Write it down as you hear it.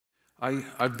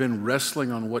I've been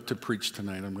wrestling on what to preach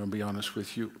tonight, I'm going to be honest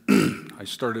with you. I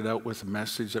started out with a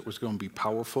message that was going to be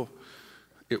powerful.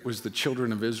 It was the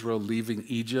children of Israel leaving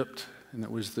Egypt, and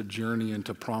it was the journey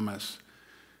into promise.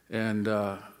 And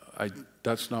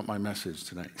that's not my message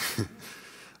tonight.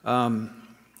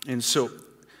 And so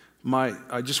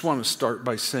I just want to start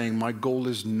by saying my goal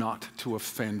is not to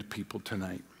offend people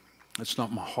tonight. That's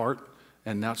not my heart,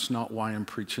 and that's not why I'm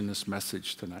preaching this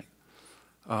message tonight.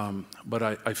 But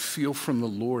I feel from the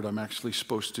Lord I'm actually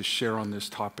supposed to share on this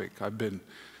topic. I've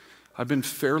been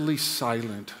fairly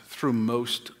silent through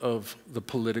most of the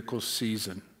political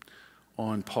season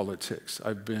on politics.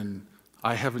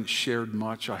 I haven't shared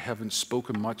much. I haven't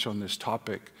spoken much on this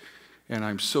topic, and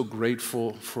I'm so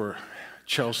grateful for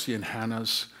Chelsea and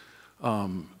Hannah's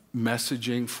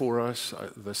messaging for us.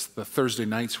 The Thursday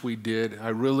nights we did, I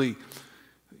really,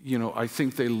 I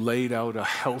think they laid out a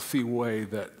healthy way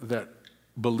that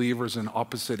believers in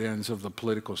opposite ends of the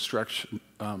political structure,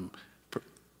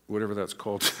 whatever that's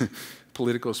called,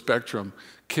 political spectrum,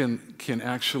 can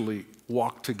actually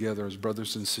walk together as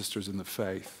brothers and sisters in the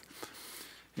faith.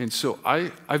 And so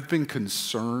I've been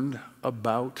concerned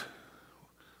about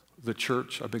the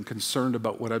church. I've been concerned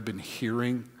about what I've been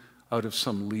hearing out of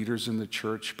some leaders in the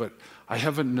church, but I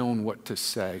haven't known what to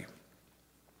say.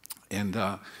 And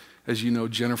as you know,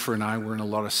 Jennifer and I were in a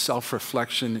lot of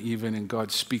self-reflection, even in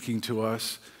God speaking to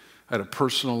us at a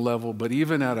personal level, but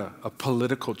even at a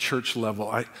political church level,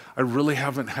 I really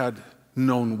haven't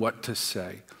known what to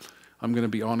say. I'm going to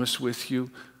be honest with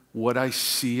you. What I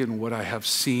see and what I have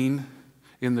seen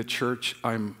in the church,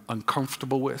 I'm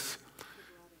uncomfortable with.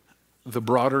 The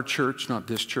broader church, not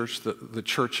this church, the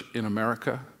church in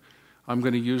America, I'm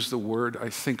going to use the word, I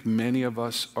think many of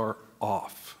us are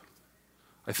off.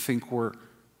 I think we're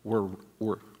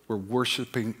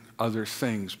worshiping other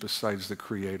things besides the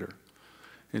Creator.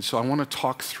 And so I want to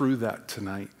talk through that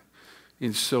tonight.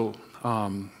 And so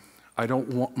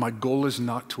my goal is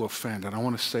not to offend, and I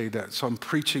want to say that. So I'm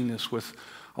preaching this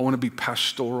I want to be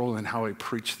pastoral in how I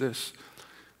preach this,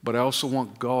 but I also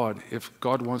want God, if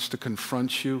God wants to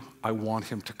confront you, I want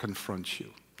him to confront you.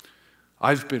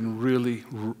 I've been really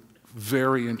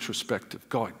very introspective.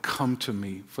 God, come to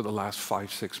me for the last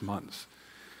 5-6 months.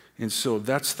 And so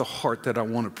that's the heart that I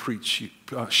want to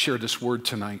share this word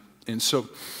tonight. And so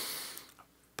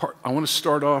I want to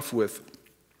start off with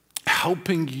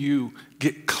helping you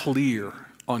get clear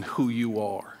on who you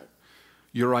are,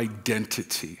 your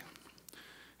identity,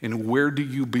 and where do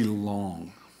you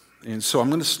belong. And so I'm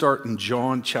going to start in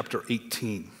John chapter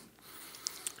 18.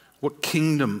 What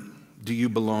kingdom do you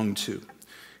belong to?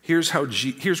 Here's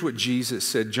what Jesus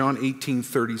said, John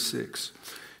 18:36.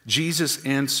 Jesus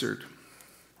answered,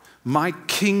 "My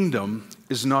kingdom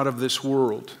is not of this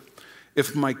world.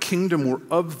 If my kingdom were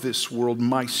of this world,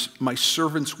 my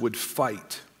servants would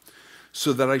fight,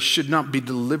 so that I should not be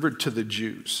delivered to the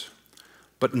Jews.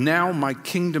 But now my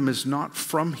kingdom is not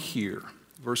from here."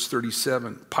 Verse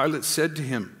 37, Pilate said to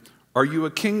him, "Are you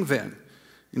a king then?"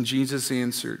 And Jesus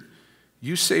answered,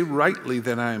 "You say rightly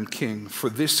that I am king. For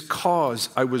this cause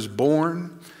I was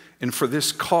born, and for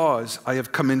this cause I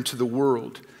have come into the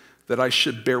world, that I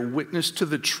should bear witness to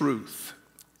the truth.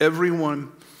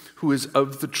 Everyone who is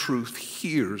of the truth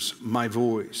hears my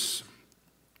voice."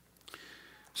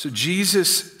 So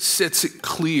Jesus sets it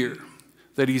clear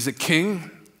that he's a king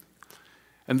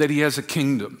and that he has a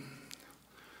kingdom.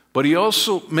 But he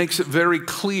also makes it very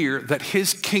clear that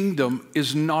his kingdom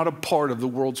is not a part of the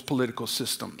world's political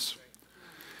systems.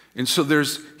 And so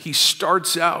he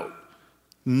starts out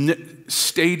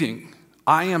stating,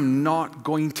 I am not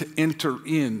going to enter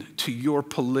into your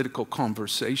political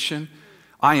conversation.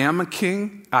 I am a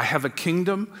king, I have a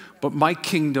kingdom, but my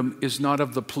kingdom is not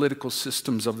of the political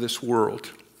systems of this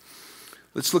world.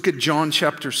 Let's look at John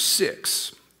chapter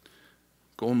 6.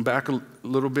 Going back a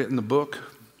little bit in the book.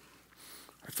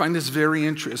 I find this very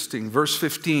interesting. Verse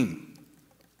 15.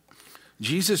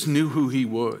 Jesus knew who he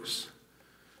was.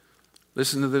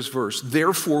 Listen to this verse.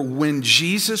 Therefore, when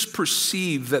Jesus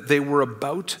perceived that they were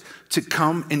about to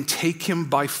come and take him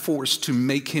by force to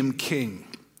make him king,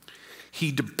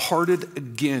 he departed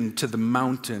again to the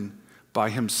mountain by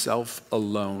himself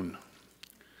alone.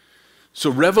 So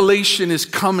revelation is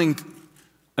coming,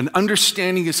 an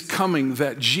understanding is coming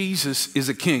that Jesus is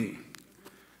a king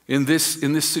in this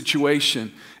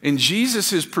situation. And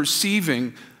Jesus is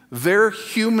perceiving their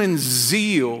human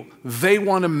zeal, they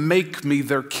want to make me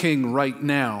their king right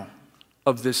now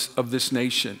of this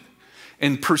nation.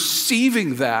 And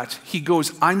perceiving that, he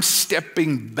goes, I'm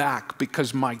stepping back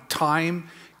because my time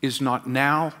is not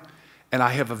now, and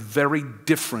I have a very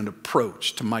different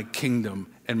approach to my kingdom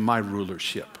and my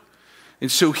rulership.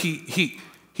 And so he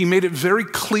he made it very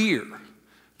clear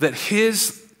that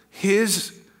his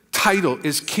title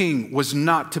as king was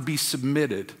not to be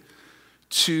submitted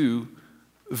to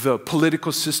the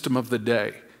political system of the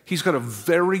day. He's got a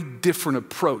very different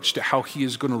approach to how he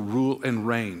is going to rule and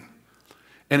reign.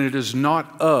 And it is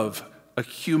not of a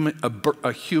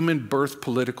human birth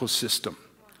political system.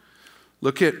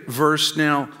 Look at verse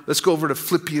now. Let's go over to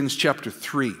Philippians chapter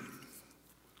 3.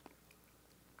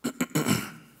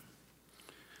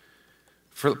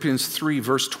 Philippians 3,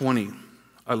 verse 20.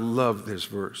 I love this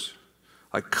verse.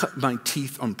 I cut my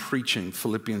teeth on preaching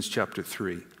Philippians chapter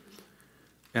 3.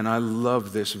 And I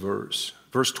love this verse.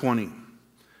 Verse 20.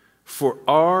 For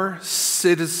our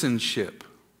citizenship,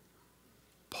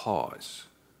 pause.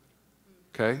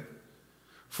 Okay?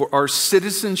 For our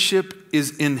citizenship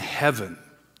is in heaven,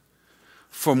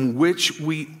 from which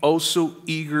we also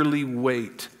eagerly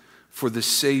wait for the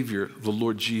Savior, the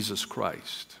Lord Jesus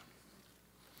Christ.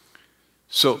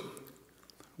 So,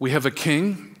 we have a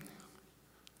king.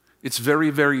 It's very,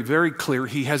 very, very clear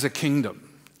he has a kingdom.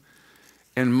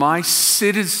 And my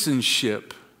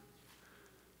citizenship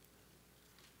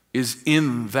is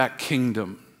in that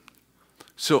kingdom.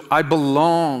 So I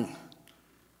belong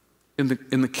in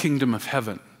the kingdom of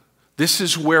heaven. This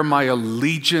is where my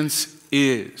allegiance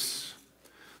is.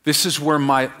 This is where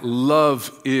my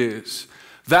love is.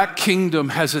 That kingdom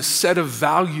has a set of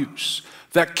values.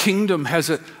 That kingdom has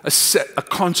a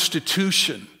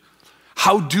constitution.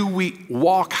 How do we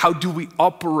walk? How do we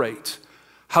operate?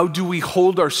 How do we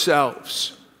hold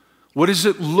ourselves? What does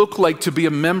it look like to be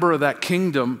a member of that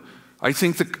kingdom? I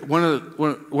think that one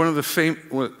of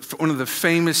the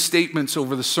famous statements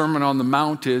over the Sermon on the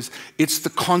Mount is, it's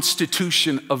the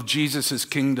constitution of Jesus'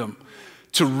 kingdom.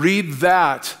 To read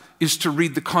that is to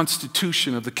read the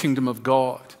constitution of the kingdom of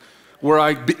God, where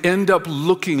I end up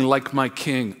looking like my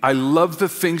king. I love the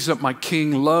things that my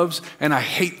king loves, and I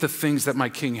hate the things that my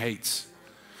king hates.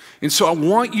 And so I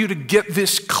want you to get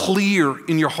this clear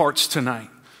in your hearts tonight.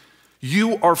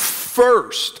 You are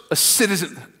first a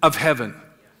citizen of heaven.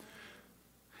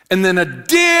 And then a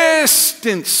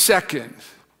distant second,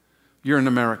 you're an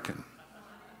American.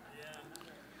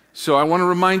 So I want to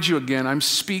remind you again, I'm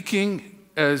speaking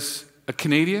as a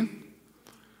Canadian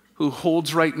who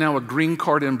holds right now a green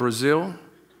card in Brazil,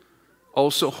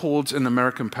 also holds an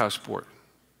American passport.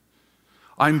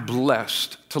 I'm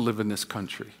blessed to live in this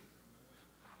country.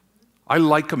 I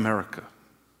like America.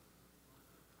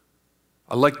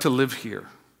 I like to live here.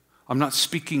 I'm not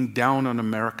speaking down on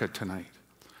America tonight,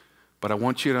 but I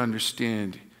want you to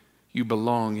understand you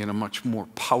belong in a much more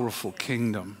powerful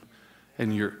kingdom,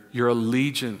 and your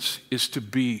allegiance is to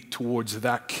be towards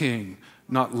that king,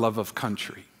 not love of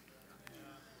country.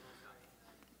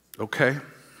 Okay?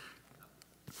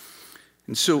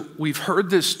 And so we've heard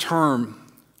this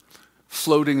term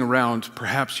floating around.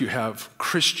 Perhaps you have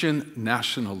Christian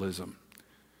nationalism.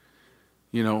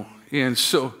 You know, and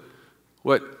so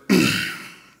what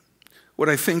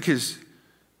I think is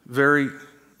very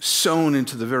sewn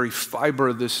into the very fiber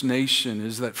of this nation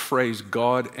is that phrase,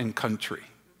 God and country.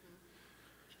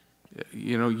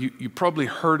 You know, you probably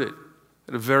heard it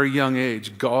at a very young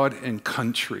age, God and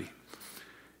country.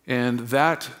 And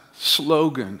that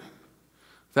slogan,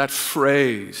 that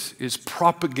phrase is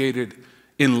propagated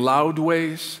in loud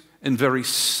ways and very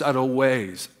subtle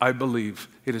ways. I believe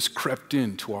it has crept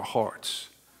into our hearts.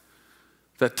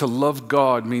 That to love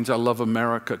God means I love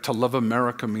America. To love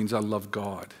America means I love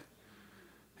God.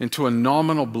 And to a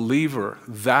nominal believer,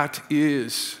 that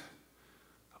is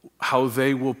how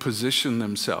they will position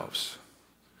themselves.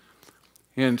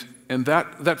 And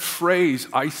that phrase,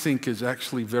 I think, is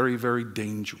actually very, very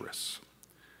dangerous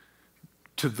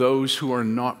to those who are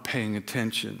not paying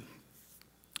attention.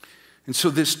 And so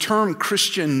this term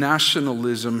Christian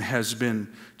nationalism has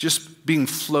been just being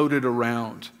floated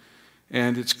around,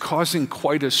 and it's causing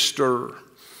quite a stir.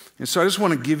 And so I just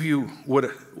want to give you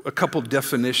a couple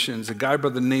definitions. A guy by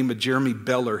the name of Jeremy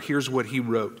Beller, here's what he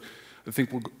wrote. I think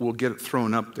we'll get it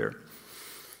thrown up there.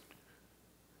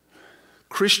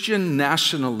 Christian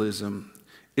nationalism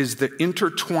is the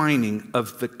intertwining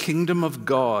of the kingdom of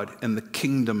God and the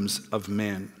kingdoms of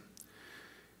men.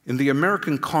 In the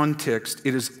American context,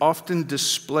 it is often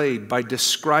displayed by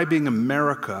describing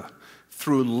America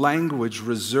through language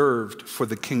reserved for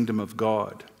the kingdom of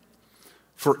God.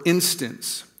 For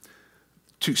instance,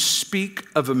 to speak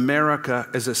of America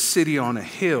as a city on a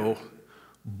hill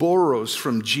borrows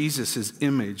from Jesus'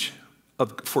 image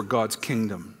for God's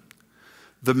kingdom.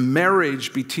 The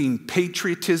marriage between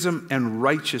patriotism and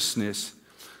righteousness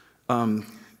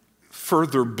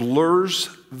further blurs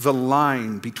the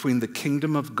line between the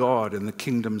kingdom of God and the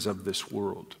kingdoms of this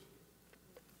world.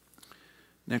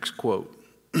 Next quote.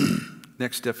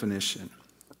 Next definition.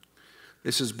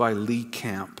 This is by Lee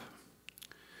Camp.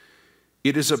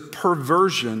 It is a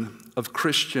perversion of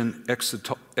Christian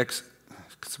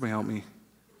somebody help me?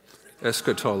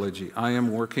 Eschatology. I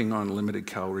am working on limited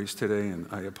calories today, and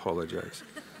I apologize.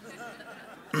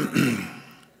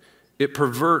 It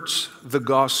perverts the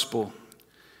gospel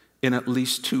in at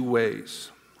least two ways.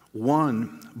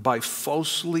 One, by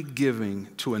falsely giving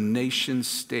to a nation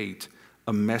state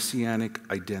a messianic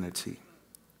identity.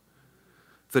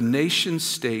 The nation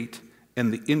state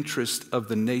and the interest of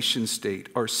the nation state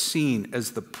are seen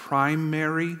as the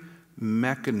primary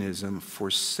mechanism for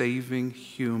saving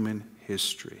human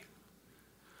history.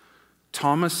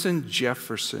 Thomas and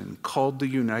Jefferson called the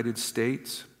United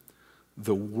States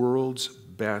the world's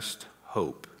best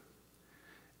hope.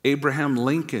 Abraham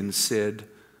Lincoln said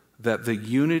that the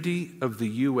unity of the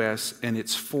U.S. and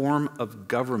its form of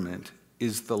government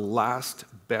is the last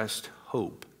best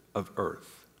hope of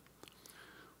earth.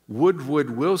 Woodrow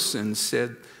Wilson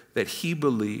said that he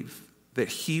believed that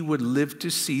he would live to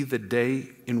see the day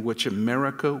in which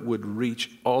America would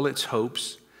reach all its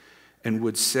hopes and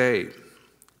would say,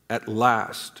 at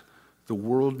last, the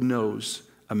world knows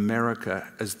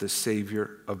America as the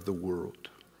savior of the world.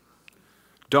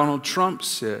 Donald Trump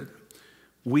said,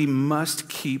 we must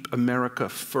keep America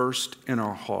first in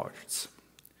our hearts,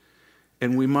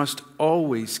 and we must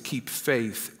always keep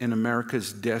faith in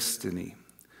America's destiny,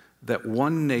 that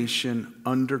one nation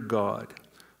under God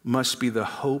must be the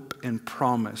hope and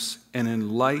promise and the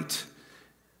light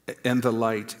and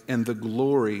the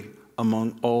glory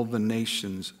among all the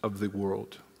nations of the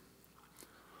world.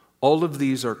 All of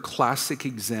these are classic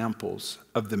examples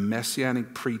of the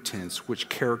messianic pretense which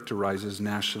characterizes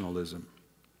nationalism.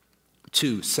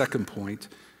 Second point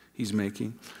he's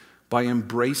making, by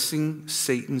embracing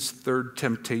Satan's third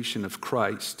temptation of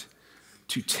Christ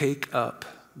to take up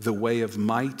the way of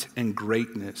might and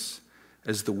greatness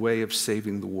as the way of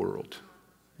saving the world.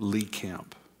 Lee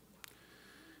Camp.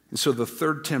 And so the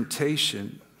third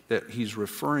temptation that he's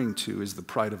referring to is the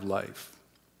pride of life.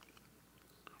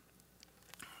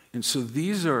 And so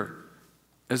these are,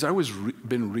 as I was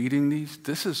been reading these,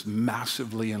 this is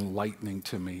massively enlightening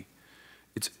to me.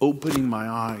 It's opening my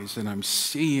eyes, and I'm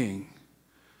seeing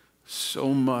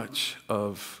so much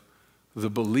of the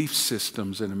belief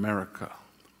systems in America.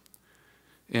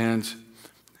 And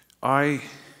I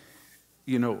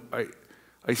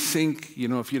think,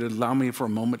 if you'd allow me for a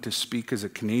moment to speak as a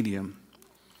Canadian,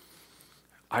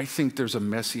 I think there's a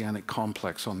messianic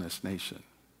complex on this nation.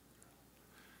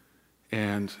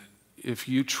 And if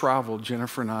you travel,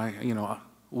 Jennifer and I,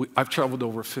 I've traveled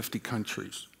over 50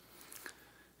 countries.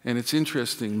 And it's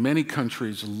interesting, many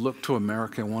countries look to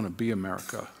America and want to be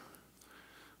America.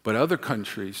 But other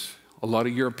countries, a lot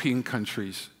of European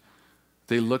countries,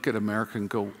 they look at America and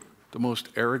go, the most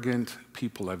arrogant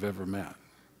people I've ever met.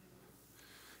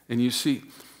 And you see,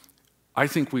 I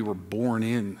think we were born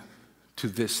in to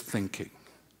this thinking.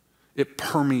 It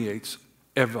permeates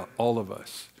all of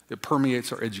us. It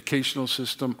permeates our educational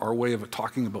system, our way of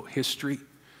talking about history.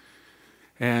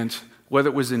 And whether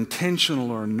it was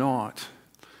intentional or not,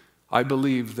 I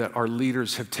believe that our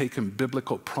leaders have taken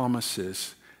biblical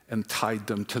promises and tied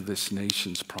them to this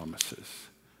nation's promises.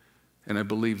 And I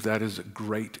believe that is a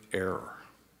great error.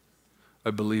 I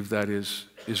believe that is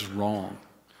wrong.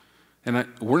 And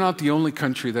we're not the only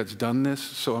country that's done this,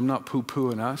 so I'm not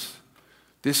poo-pooing us.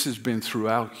 This has been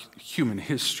throughout human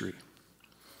history.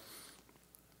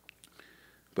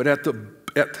 But at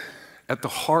the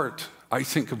heart, I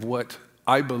think of what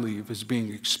I believe is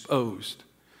being exposed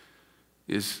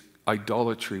is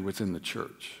idolatry within the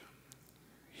church.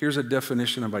 Here's a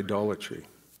definition of idolatry.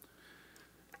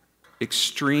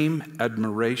 Extreme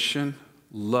admiration,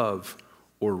 love,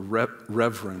 or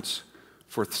reverence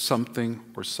for something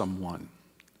or someone.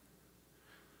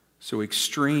 So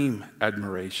extreme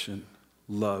admiration,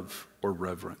 love, or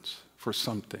reverence for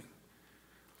something.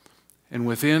 And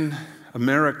within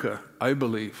America, I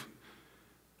believe,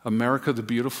 America the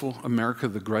beautiful, America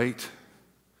the great,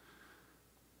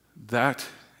 that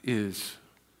is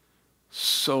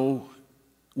so,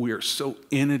 we are so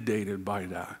inundated by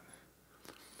that.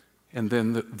 And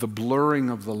then the blurring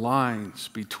of the lines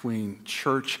between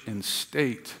church and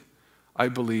state, I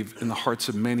believe in the hearts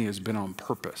of many has been on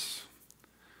purpose.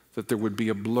 That there would be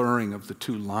a blurring of the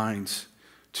two lines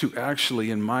to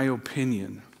actually, in my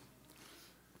opinion,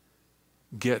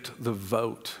 get the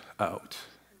vote out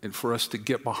and for us to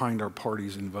get behind our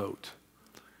parties and vote.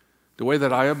 The way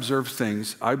that I observe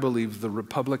things, I believe the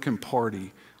Republican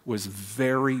Party was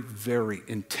very, very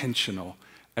intentional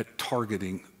at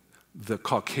targeting the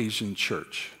Caucasian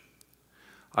church.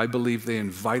 I believe they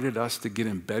invited us to get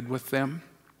in bed with them,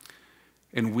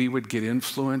 and we would get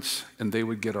influence, and they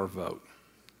would get our vote.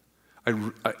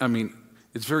 I mean,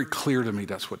 it's very clear to me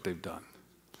that's what they've done.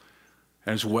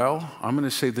 As well, I'm going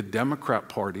to say the Democrat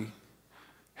Party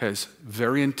has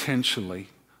very intentionally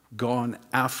gone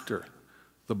after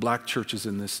the black churches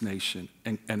in this nation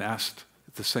and asked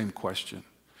the same question.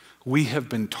 We have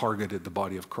been targeted, the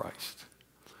body of Christ.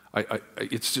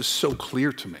 It's just so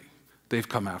clear to me. They've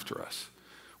come after us.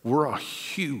 We're a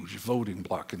huge voting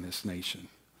bloc in this nation.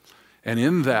 And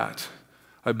in that,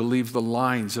 I believe the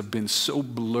lines have been so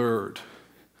blurred,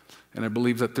 and I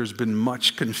believe that there's been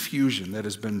much confusion that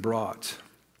has been brought.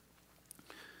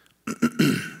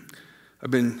 I've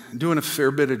been doing a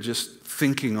fair bit of just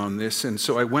thinking on this, and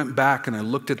so I went back and I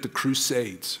looked at the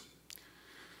Crusades.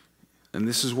 And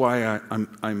this is why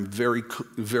I'm very,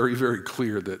 very, very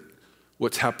clear that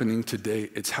what's happening today,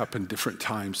 it's happened different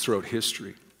times throughout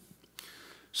history.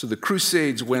 So the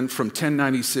Crusades went from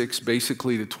 1096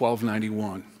 basically to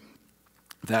 1291,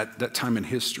 that time in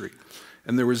history.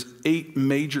 And there was 8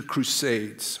 major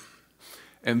crusades,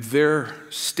 and their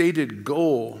stated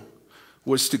goal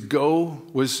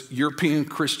was European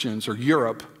Christians, or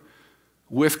Europe,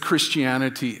 with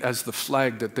Christianity as the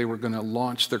flag that they were going to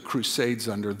launch their crusades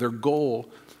under. Their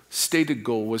stated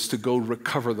goal was to go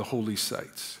recover the holy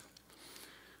sites.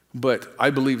 But I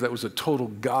believe that was a total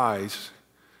guise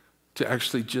to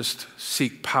actually just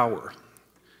seek power.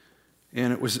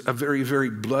 And it was a very, very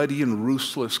bloody and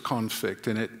ruthless conflict.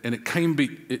 And it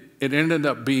ended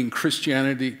up being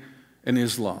Christianity and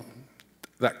Islam,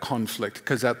 that conflict.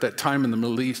 Because at that time in the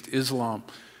Middle East, Islam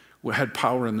had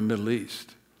power in the Middle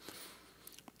East.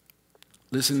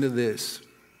 Listen to this.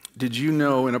 Did you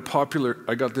know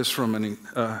I got this from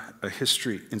a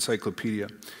history encyclopedia.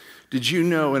 Did you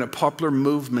know in a popular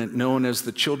movement known as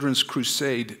the Children's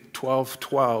Crusade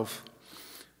 1212,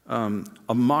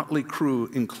 a motley crew,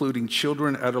 including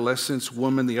children, adolescents,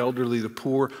 women, the elderly, the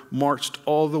poor, marched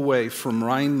all the way from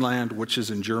Rhineland, which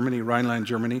is in Germany, Rhineland,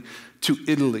 Germany, to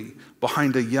Italy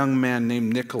behind a young man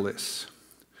named Nicholas,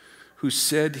 who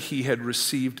said he had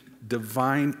received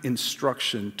divine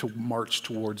instruction to march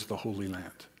towards the Holy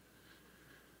Land.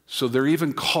 So they're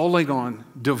even calling on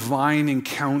divine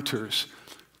encounters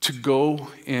to go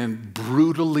and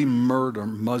brutally murder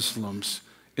Muslims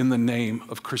in the name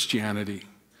of Christianity.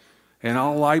 And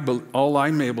all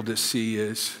I'm able to see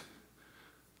is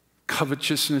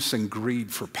covetousness and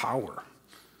greed for power.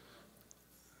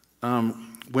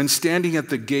 When standing at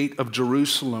the gate of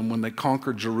Jerusalem, when they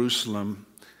conquered Jerusalem,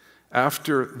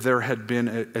 after there had been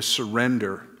a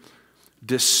surrender,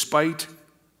 despite,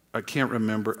 I can't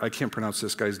pronounce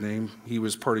this guy's name. He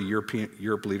was part of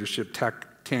Europe leadership,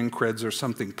 Tancred's or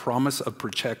something, promise of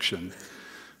protection.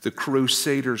 The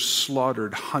Crusaders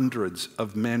slaughtered hundreds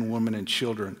of men, women, and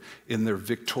children in their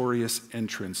victorious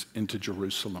entrance into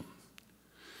Jerusalem.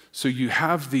 So you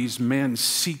have these men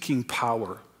seeking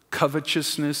power,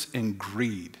 covetousness and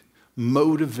greed,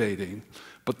 motivating,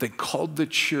 but they called the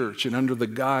church, and under the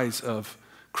guise of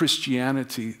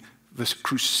Christianity, the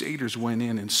Crusaders went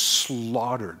in and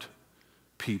slaughtered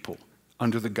people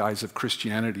under the guise of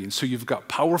Christianity. And so you've got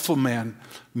powerful men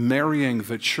marrying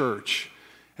the church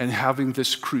and having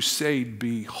this crusade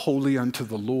be holy unto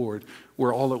the Lord,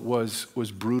 where all it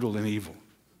was brutal and evil.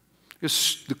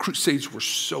 The Crusades were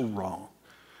so wrong.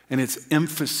 And it's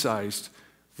emphasized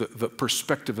the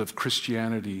perspective of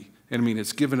Christianity. And I mean,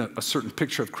 it's given a certain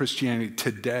picture of Christianity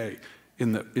today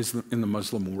in the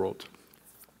Muslim world.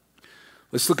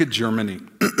 Let's look at Germany.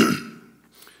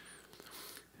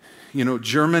 You know,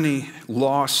 Germany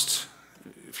lost,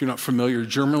 if you're not familiar,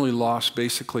 Germany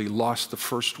basically lost the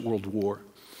First World War.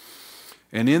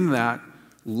 And in that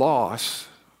loss,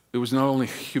 it was not only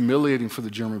humiliating for the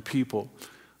German people,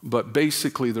 but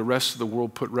basically the rest of the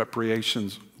world put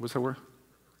reparations, what's that word?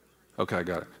 Okay, I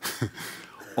got it.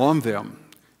 On them.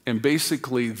 And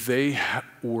basically they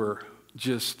were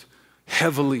just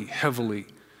heavily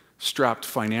strapped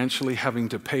financially, having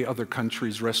to pay other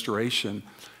countries restoration.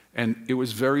 And it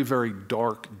was very, very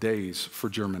dark days for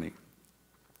Germany.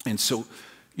 And so,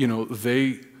 you know,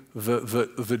 the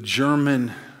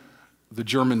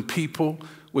German people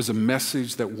was a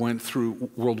message that went through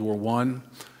World War I.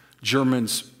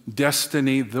 Germans'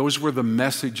 destiny, those were the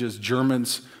messages.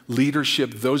 Germans'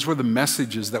 leadership, those were the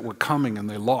messages that were coming, and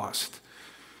they lost.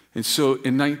 And so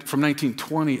from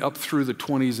 1920 up through the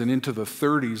 20s and into the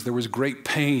 30s, there was great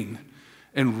pain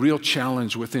and real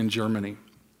challenge within Germany.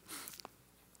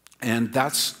 And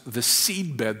that's the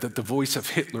seedbed that the voice of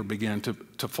Hitler began to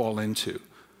fall into.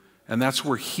 And that's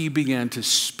where he began to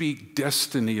speak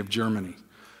destiny of Germany,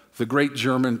 the great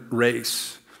German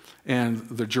race and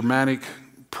the Germanic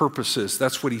purposes.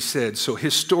 That's what he said. So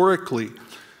historically,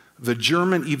 The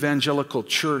German evangelical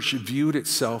church viewed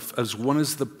itself as one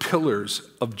of the pillars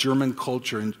of German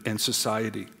culture and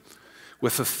society,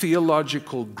 with a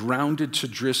theological grounded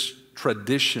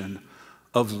tradition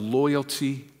of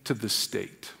loyalty to the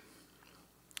state.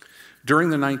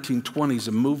 During the 1920s,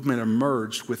 a movement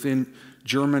emerged within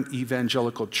German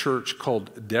evangelical church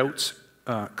called Deutsche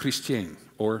Christen,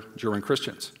 or German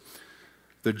Christians.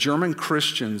 The German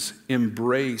Christians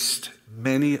embraced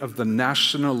many of the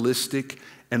nationalistic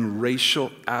and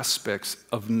racial aspects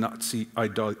of Nazi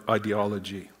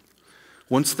ideology.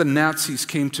 Once the Nazis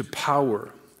came to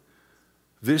power,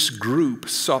 this group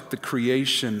sought the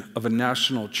creation of a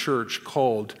national church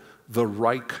called the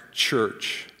Reich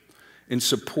Church and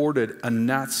supported a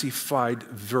Nazified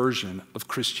version of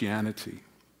Christianity.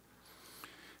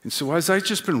 And so as I've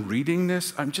just been reading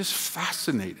this, I'm just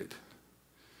fascinated.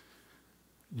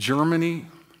 Germany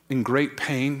in great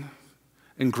pain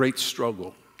and great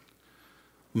struggle.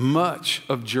 Much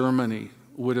of Germany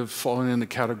would have fallen in the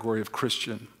category of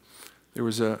Christian. There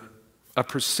was a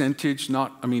percentage,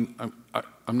 I'm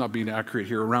not being accurate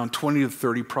here, around 20 to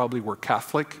 30 probably were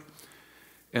Catholic,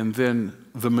 and then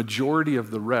the majority of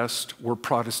the rest were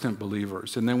Protestant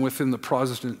believers. And then within the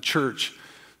Protestant church,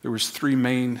 there was 3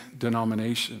 main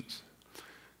denominations.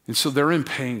 And so they're in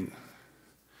pain.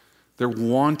 They're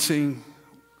wanting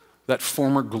that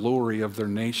former glory of their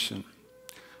nation.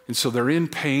 And so they're in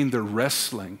pain, they're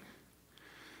wrestling.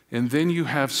 And then you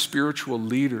have spiritual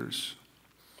leaders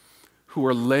who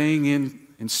are laying in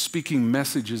and speaking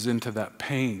messages into that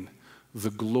pain,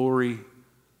 the glory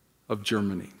of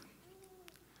Germany.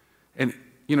 And,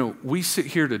 we sit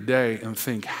here today and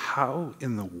think, how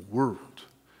in the world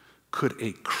could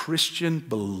a Christian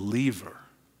believer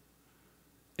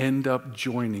end up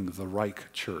joining the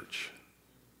Reich Church?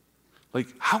 Like,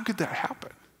 how could that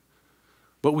happen?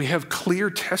 But we have clear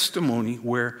testimony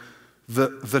where the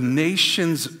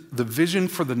vision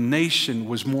for the nation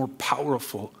was more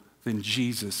powerful than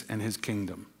Jesus and his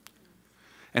kingdom.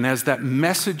 And as that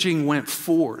messaging went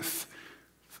forth,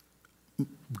 a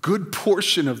good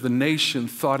portion of the nation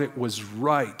thought it was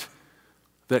right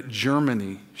that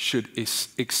Germany should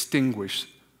extinguish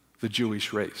the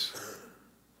Jewish race.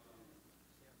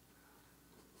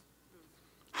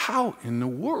 How in the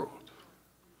world?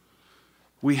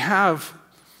 We have,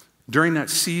 during that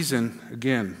season,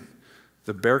 again,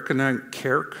 the Berkener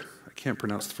Kerk, I can't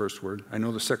pronounce the first word. I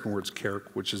know the second word's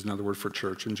Kerk, which is another word for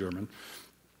church in German,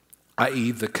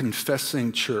 i.e. the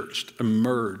confessing church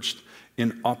emerged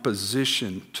in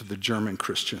opposition to the German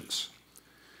Christians.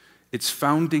 Its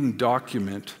founding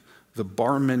document, the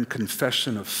Barmen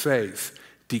Confession of Faith,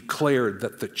 declared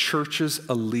that the church's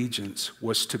allegiance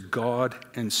was to God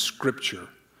and Scripture,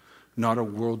 not a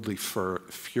worldly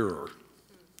furor.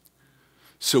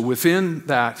 So within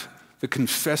that, the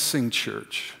confessing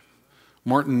church,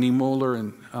 Martin Niemöller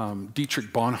and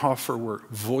Dietrich Bonhoeffer were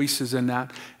voices in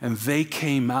that, and they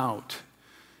came out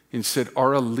and said,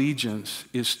 our allegiance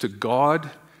is to God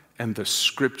and the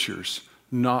Scriptures,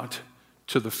 not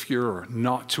to the Führer,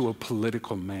 not to a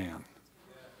political man.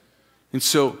 And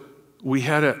so we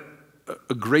had a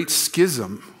great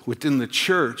schism within the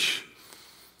church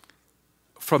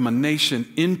from a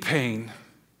nation in pain,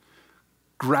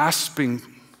 grasping,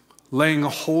 laying a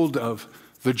hold of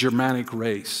the Germanic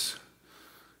race.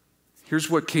 Here's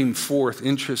what came forth,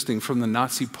 interesting, from the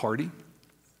Nazi Party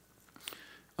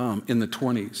in the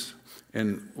 20s.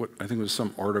 And what I think it was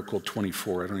some Article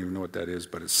 24, I don't even know what that is,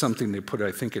 but it's something they put,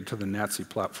 I think, into the Nazi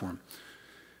platform.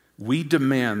 We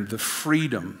demand the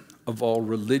freedom of all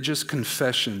religious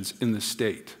confessions in the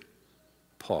state.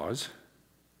 Pause.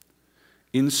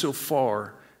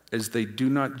 Insofar as they do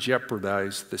not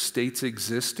jeopardize the state's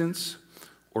existence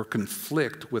or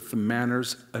conflict with the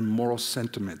manners and moral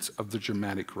sentiments of the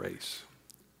Germanic race.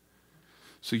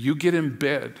 So you get in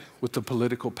bed with the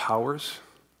political powers,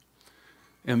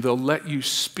 and they'll let you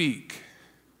speak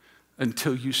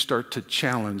until you start to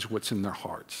challenge what's in their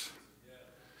hearts.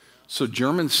 So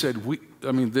Germans said,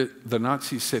 the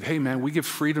Nazis said, hey man, we give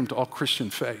freedom to all Christian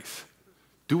faith.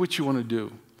 Do what you want to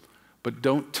do, but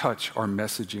don't touch our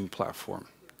messaging platform.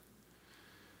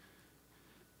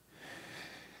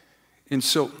 And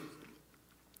so,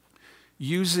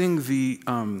 using the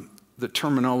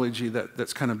terminology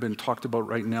that's kind of been talked about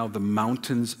right now, the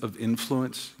mountains of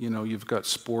influence, you've got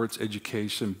sports,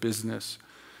 education, business,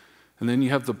 and then you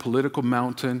have the political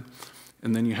mountain,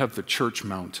 and then you have the church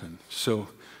mountain. So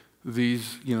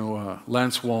these,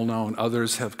 Lance Wallnau and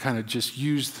others have kind of just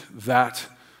used that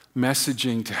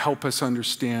messaging to help us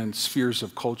understand spheres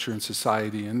of culture and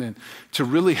society, and then to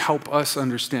really help us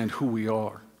understand who we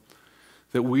are.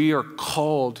 That we are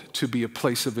called to be a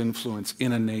place of influence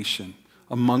in a nation,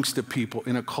 amongst the people,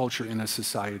 in a culture, in a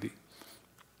society.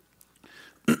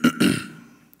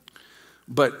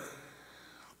 But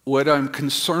what I'm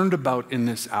concerned about in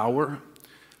this hour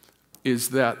is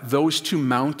that those two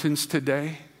mountains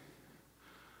today,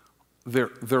 their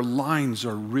lines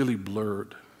are really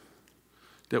blurred.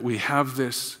 That we have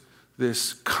this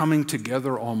coming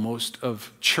together almost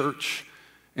of church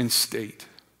and state.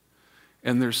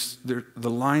 And the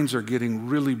lines are getting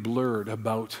really blurred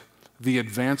about the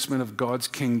advancement of God's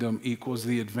kingdom equals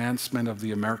the advancement of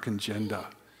the American agenda.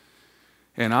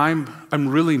 And I'm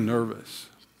really nervous.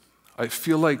 I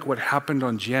feel like what happened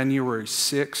on January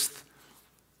 6th,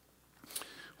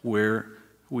 where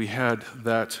we had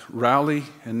that rally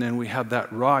and then we had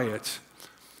that riot,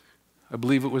 I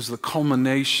believe it was the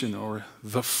culmination or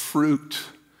the fruit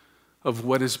of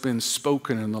what has been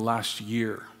spoken in the last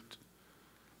year.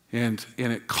 And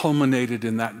it culminated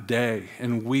in that day,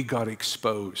 and we got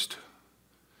exposed.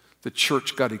 The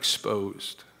church got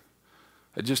exposed.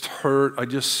 I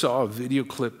just saw a video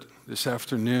clip this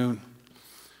afternoon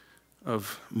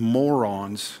of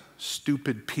morons,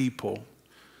 stupid people,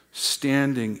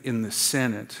 standing in the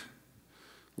Senate,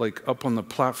 like up on the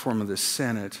platform of the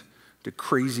Senate, the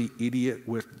crazy idiot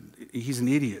he's an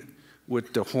idiot,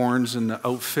 with the horns and the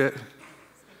outfit.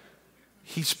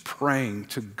 He's praying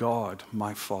to God,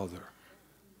 my Father.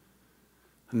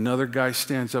 Another guy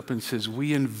stands up and says,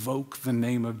 we invoke the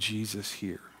name of Jesus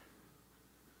here.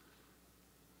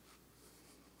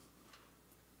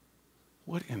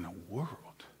 What in the world?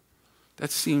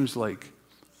 That seems like,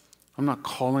 I'm not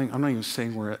even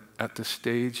saying we're at the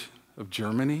stage of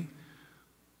Germany,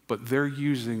 but they're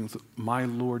using my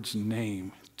Lord's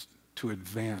name to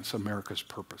advance America's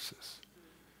purposes.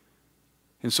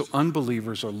 And so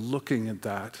unbelievers are looking at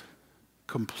that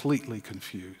completely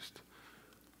confused.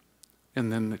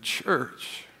 And then the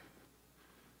church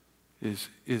is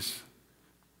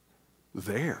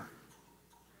there.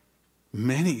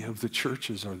 Many of the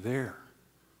churches are there.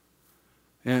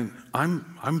 And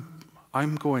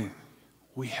I'm going,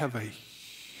 we have a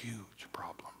huge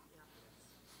problem.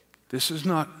 This is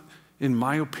not, in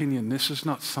my opinion, this is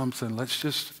not something, let's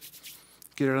just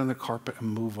get it on the carpet and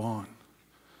move on.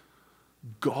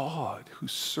 God, who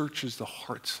searches the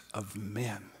hearts of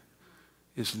men,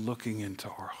 is looking into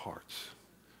our hearts,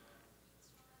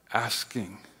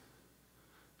 asking,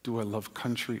 do I love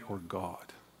country or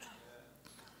God?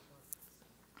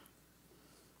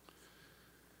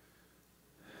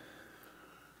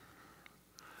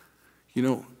 You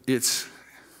know, it's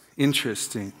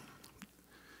interesting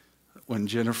when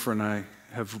Jennifer and I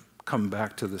have come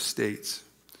back to the States,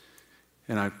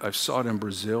 and I saw it in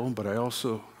Brazil, but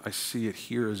I see it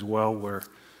here as well, where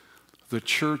the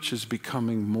church is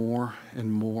becoming more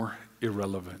and more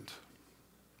irrelevant.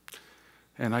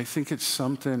 And I think it's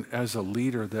something as a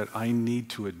leader that I need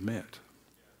to admit.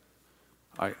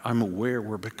 I'm aware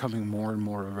we're becoming more and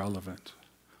more irrelevant.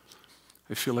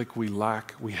 I feel like we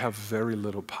have very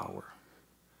little power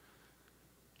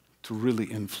to really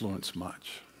influence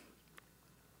much.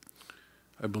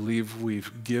 I believe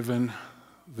we've given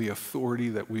the authority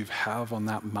that we have on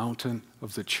that mountain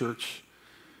of the church,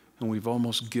 and we've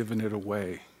almost given it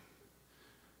away.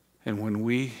 And when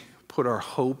we put our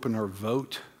hope and our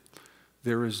vote,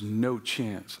 there is no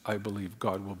chance, I believe,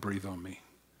 God will breathe on me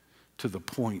to the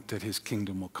point that his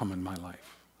kingdom will come in my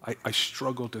life. I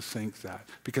struggle to think that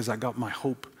because I got my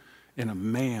hope in a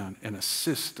man and a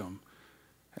system,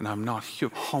 and I'm not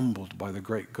humbled by the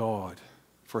great God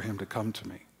for him to come to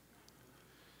me.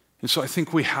 And so I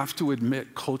think we have to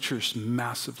admit culture's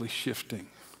massively shifting.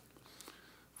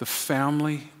 The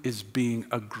family is being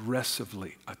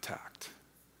aggressively attacked.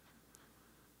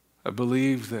 I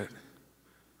believe that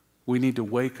we need to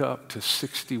wake up to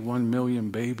 61 million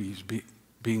babies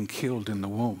being killed in the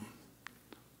womb.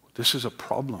 This is a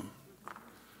problem.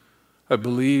 I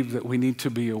believe that we need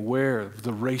to be aware of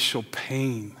the racial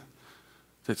pain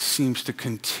that seems to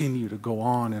continue to go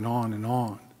on and on and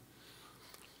on.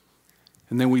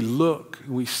 And then we look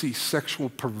and we see sexual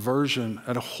perversion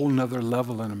at a whole nother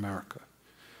level in America.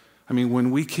 I mean,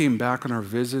 when we came back on our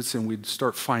visits and we'd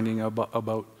start finding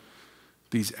about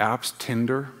these apps,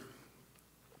 Tinder,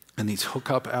 and these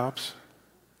hookup apps,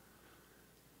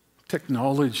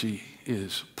 technology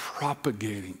is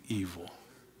propagating evil,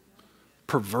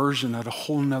 perversion at a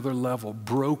whole nother level,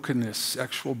 brokenness,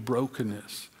 sexual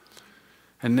brokenness.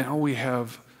 And now we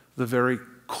have the very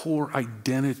core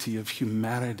identity of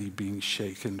humanity being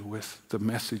shaken with the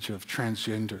message of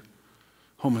transgender,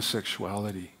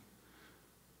 homosexuality.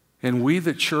 And we,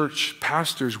 the church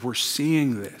pastors, we're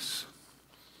seeing this.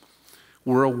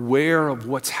 We're aware of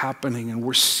what's happening, and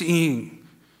we're seeing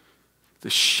the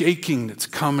shaking that's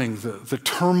coming, the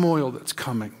turmoil that's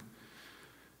coming.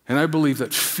 And I believe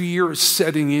that fear is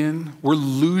setting in. We're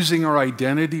losing our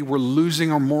identity. We're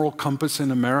losing our moral compass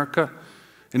in America.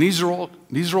 And these are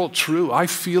all true. I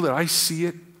feel it. I see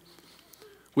it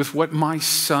with what my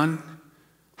son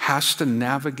has to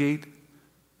navigate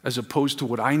as opposed to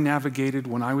what I navigated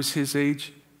when I was his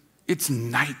age. It's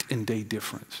night and day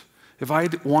difference. If I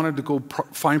wanted to go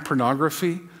find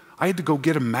pornography, I had to go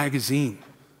get a magazine.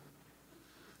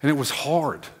 And it was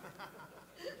hard.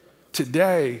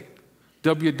 Today,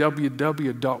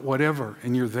 www.whatever,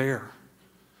 and you're there.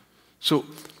 So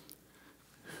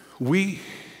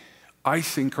I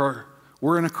think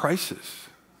we're in a crisis.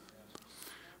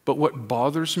 But what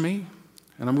bothers me,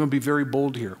 and I'm going to be very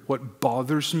bold here, what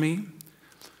bothers me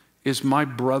is my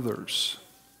brothers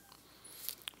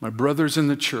in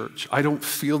the church. I don't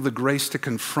feel the grace to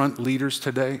confront leaders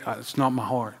today. It's not my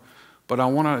heart. But I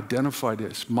want to identify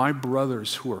this. My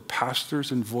brothers who are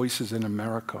pastors and voices in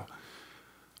America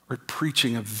are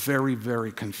preaching a very,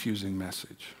 very confusing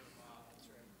message.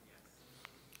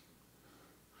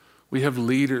 We have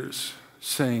leaders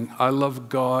saying, I love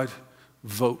God,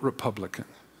 vote Republican.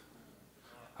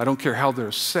 I don't care how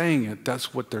they're saying it,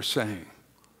 that's what they're saying.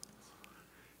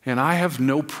 And I have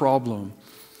no problem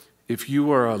if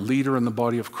you are a leader in the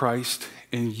body of Christ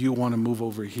and you want to move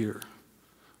over here,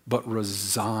 but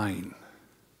resign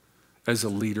as a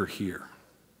leader here.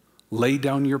 Lay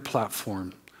down your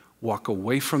platform, walk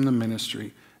away from the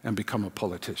ministry, and become a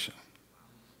politician.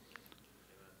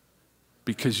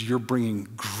 Because you're bringing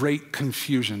great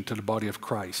confusion to the body of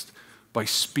Christ by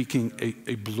speaking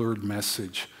a blurred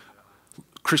message.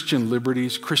 Christian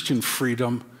liberties, Christian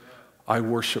freedom, I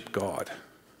worship God.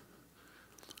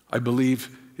 I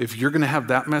believe if you're going to have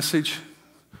that message,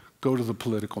 go to the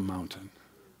political mountain.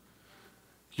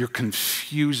 You're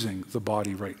confusing the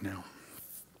body right now.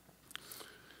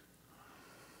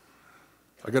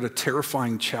 I got a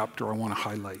terrifying chapter I want to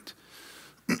highlight.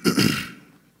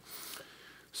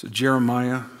 So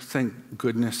Jeremiah, thank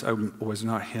goodness I was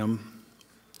not him.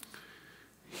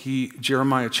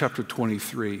 Jeremiah chapter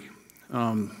 23.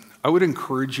 I would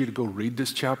encourage you to go read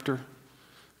this chapter,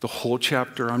 the whole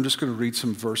chapter. I'm just going to read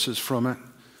some verses from it,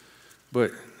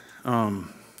 but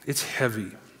it's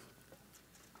heavy.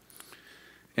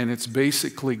 And it's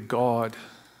basically God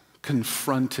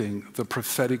confronting the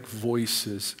prophetic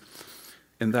voices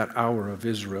in that hour of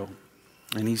Israel.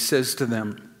 And he says to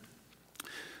them,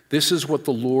 this is what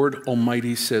the Lord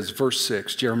Almighty says, verse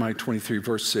 6, Jeremiah 23,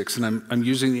 verse 6. And I'm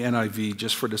using the NIV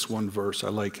just for this one verse. I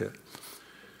like it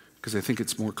because I think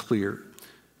it's more clear.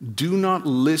 Do not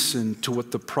listen to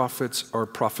what the prophets are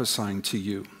prophesying to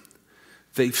you.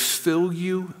 They fill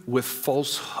you with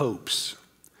false hopes.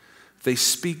 They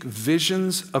speak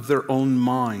visions of their own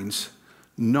minds,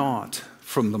 not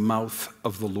from the mouth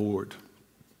of the Lord.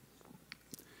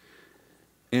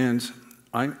 And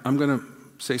I'm going to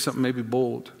say something maybe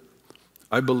bold.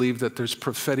 I believe that there's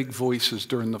prophetic voices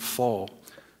during the fall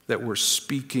that were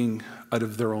speaking out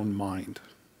of their own mind.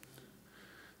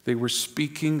 They were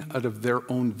speaking out of their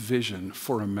own vision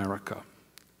for America.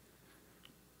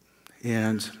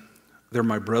 And they're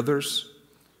my brothers.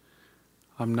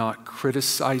 I'm not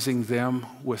criticizing them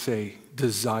with a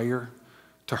desire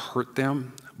to hurt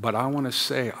them, but I want to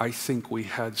say I think we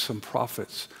had some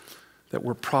prophets that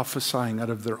were prophesying out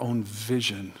of their own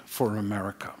vision for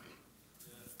America.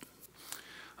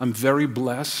 I'm very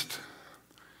blessed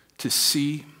to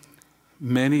see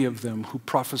many of them who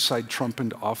prophesied Trump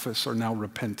into office are now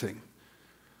repenting.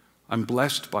 I'm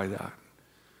blessed by that.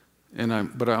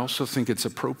 But I also think it's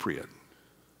appropriate.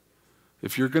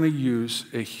 If you're going to use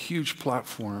a huge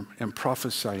platform and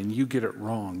prophesy and you get it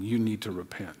wrong, you need to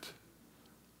repent.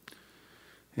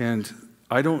 And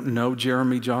I don't know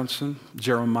Jeremiah Johnson,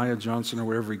 or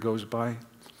wherever he goes by.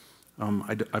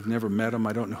 I've never met him.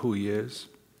 I don't know who he is.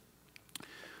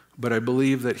 But I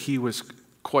believe that he was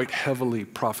quite heavily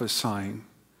prophesying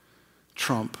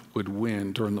Trump would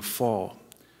win during the fall.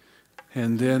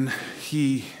 And then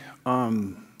he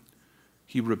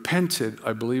repented,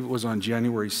 I believe it was on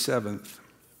January 7th.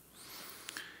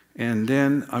 And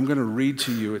then I'm going to read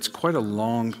to you, it's quite a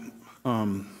long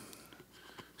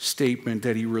statement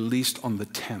that he released on the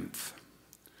 10th.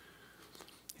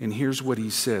 And here's what he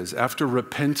says. After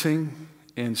repenting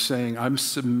and saying, I'm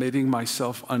submitting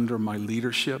myself under my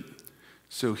leadership,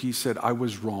 so he said, I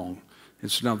was wrong.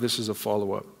 And so now this is a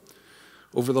follow-up.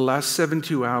 Over the last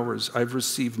 72 hours, I've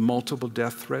received multiple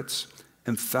death threats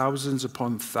and thousands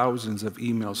upon thousands of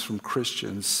emails from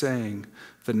Christians saying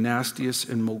the nastiest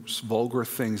and most vulgar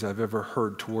things I've ever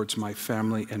heard towards my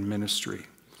family and ministry.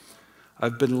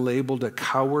 I've been labeled a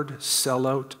coward,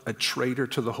 sellout, a traitor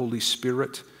to the Holy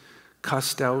Spirit,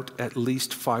 cussed out at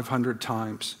least 500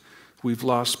 times. We've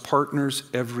lost partners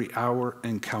every hour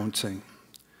and counting.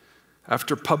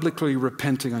 After publicly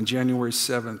repenting on January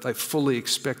 7th, I fully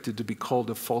expected to be called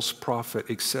a false prophet,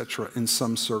 etc., in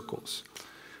some circles.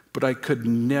 But I could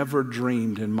never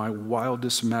dreamed in my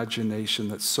wildest imagination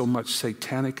that so much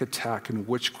satanic attack and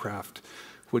witchcraft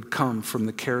would come from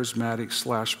the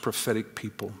charismatic/prophetic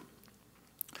people.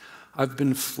 I've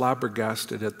been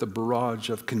flabbergasted at the barrage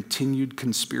of continued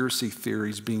conspiracy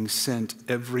theories being sent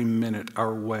every minute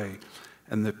our way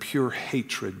and the pure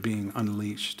hatred being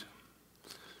unleashed.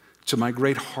 To my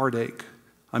great heartache,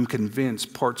 I'm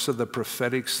convinced parts of the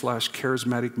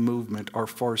prophetic/charismatic movement are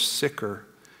far sicker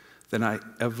than I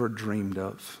ever dreamed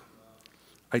of.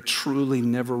 I truly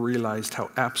never realized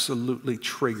how absolutely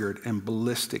triggered and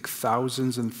ballistic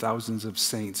thousands and thousands of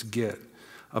saints get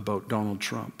about Donald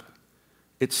Trump.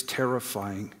 It's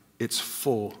terrifying. It's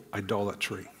full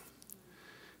idolatry.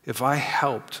 If I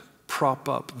helped prop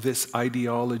up this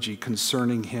ideology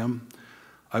concerning him,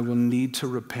 I will need to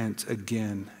repent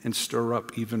again and stir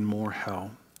up even more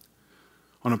hell.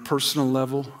 On a personal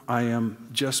level, I am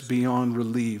just beyond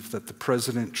relieved that the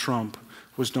President Trump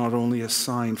was not only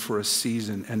assigned for a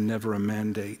season and never a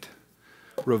mandate.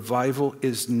 Revival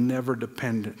is never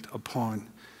dependent upon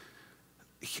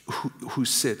who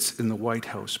sits in the White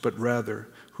House, but rather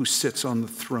who sits on the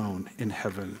throne in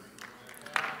heaven.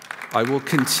 I will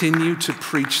continue to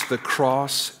preach the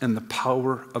cross and the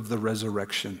power of the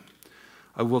resurrection.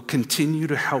 I will continue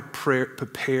to help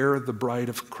prepare the bride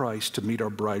of Christ to meet our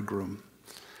bridegroom.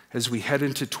 As we head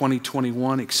into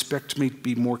 2021, expect me to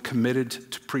be more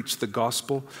committed to preach the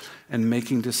gospel and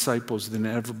making disciples than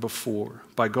ever before.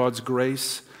 By God's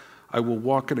grace, I will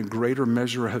walk in a greater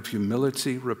measure of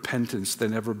humility, repentance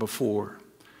than ever before.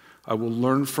 I will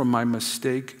learn from my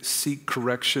mistake, seek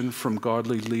correction from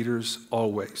godly leaders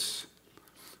always.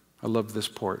 I love this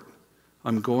part.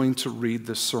 I'm going to read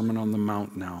the Sermon on the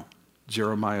Mount now.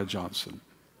 Jeremiah Johnson.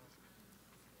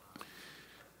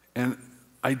 And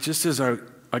as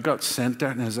I got sent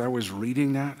that, and as I was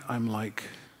reading that, I'm like,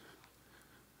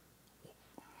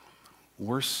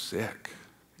 we're sick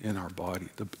in our body,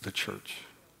 the church.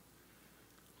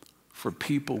 For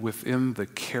people within the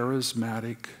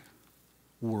charismatic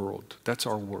world, that's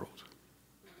our world,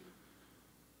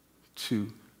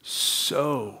 to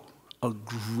so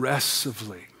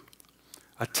aggressively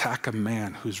attack a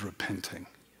man who's repenting.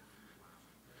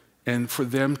 And for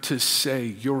them to say,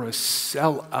 you're a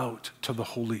sellout to the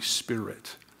Holy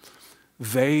Spirit.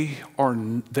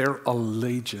 Their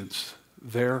allegiance,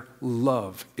 their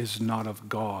love is not of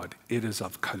God, it is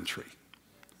of country.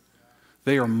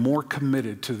 They are more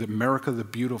committed to the America the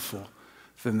Beautiful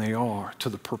than they are to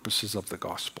the purposes of the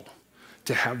gospel.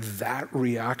 To have that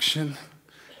reaction,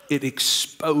 it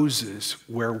exposes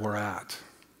where we're at.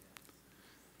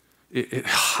 It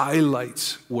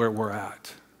highlights where we're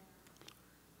at.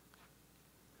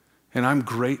 And I'm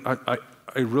great. I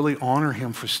really honor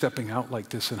him for stepping out like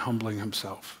this and humbling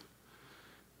himself.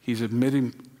 He's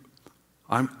admitting,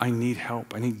 I need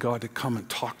help. I need God to come and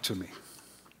talk to me.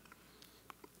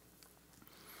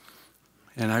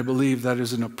 And I believe that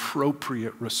is an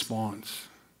appropriate response.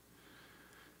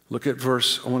 Look at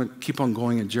I want to keep on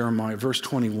going in Jeremiah, verse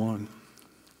 21.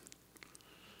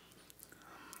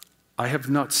 I have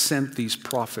not sent these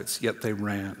prophets, yet they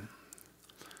ran.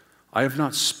 I have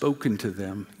not spoken to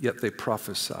them, yet they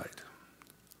prophesied.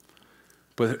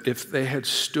 But if they had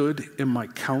stood in my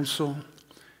counsel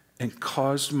and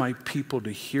caused my people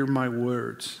to hear my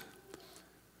words,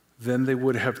 then they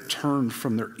would have turned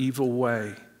from their evil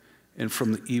way and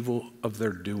from the evil of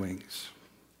their doings.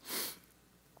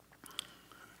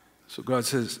 So God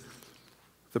says,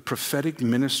 the prophetic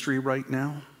ministry right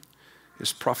now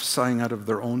is prophesying out of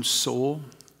their own soul,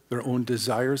 their own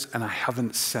desires, and I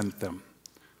haven't sent them.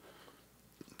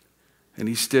 And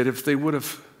he said, if they would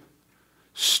have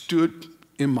stood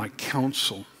in my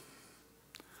counsel,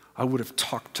 I would have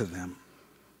talked to them.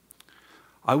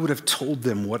 I would have told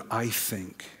them what I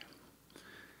think.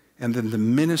 And then the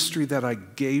ministry that I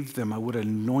gave them, I would have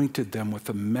anointed them with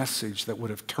a message that would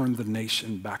have turned the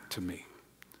nation back to me.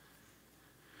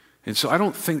 And so I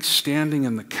don't think standing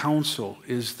in the council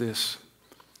is this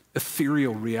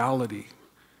ethereal reality.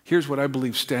 Here's what I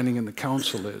believe standing in the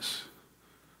council is.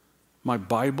 My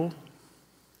Bible,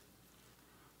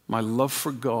 my love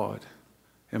for God,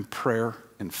 and prayer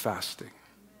and fasting.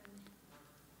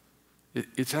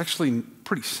 It's actually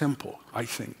pretty simple, I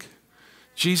think.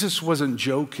 Jesus wasn't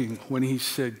joking when he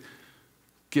said,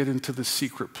 get into the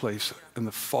secret place and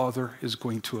the Father is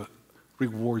going to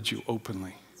reward you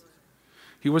openly.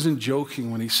 He wasn't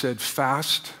joking when he said,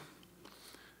 fast,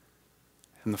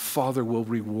 and the Father will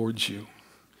reward you.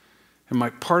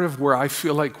 And part of where I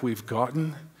feel like we've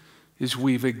gotten is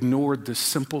we've ignored the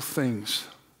simple things,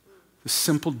 the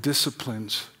simple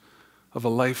disciplines of a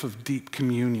life of deep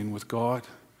communion with God,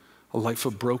 a life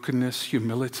of brokenness,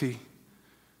 humility,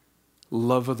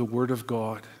 love of the Word of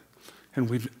God. And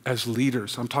we've, as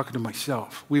leaders, I'm talking to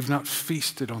myself, we've not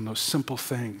feasted on those simple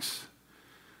things.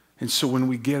 And so when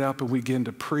we get up and we begin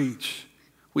to preach,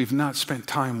 we've not spent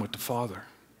time with the Father.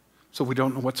 So we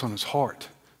don't know what's on his heart.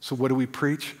 So what do we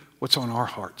preach? What's on our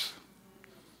hearts?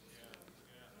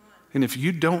 And if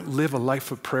you don't live a life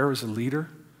of prayer as a leader,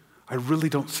 I really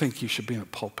don't think you should be in a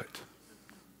pulpit.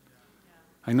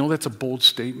 I know that's a bold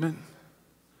statement,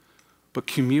 but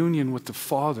communion with the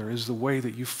Father is the way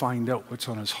that you find out what's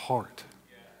on his heart.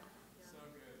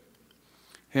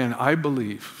 And I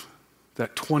believe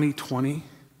that 2020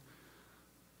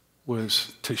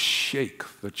 was to shake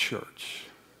the church.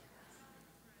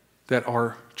 That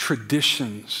our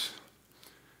traditions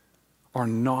are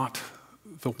not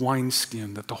the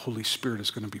wineskin that the Holy Spirit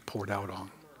is going to be poured out on.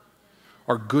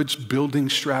 Our goods building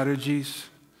strategies,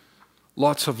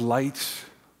 lots of lights,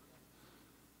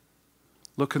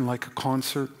 looking like a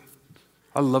concert.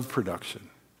 I love production.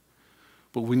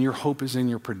 But when your hope is in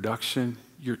your production,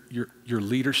 your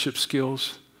leadership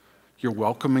skills, your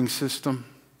welcoming system,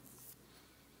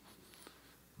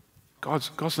 God's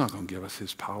not going to give us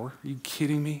his power. Are you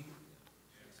kidding me?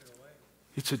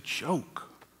 It's a joke.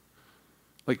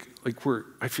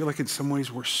 I feel like in some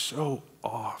ways we're so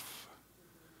off.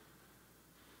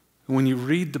 When you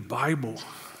read the Bible,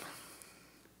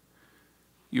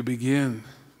 you begin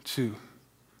to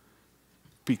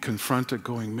be confronted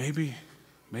going, maybe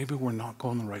we're not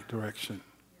going the right direction.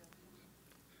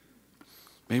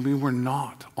 Maybe we're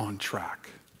not on track.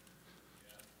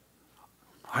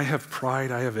 I have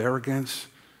pride, I have arrogance.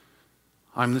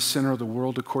 I'm the center of the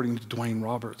world according to Dwayne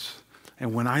Roberts.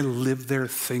 And when I live there,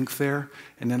 think there,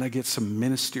 and then I get some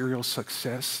ministerial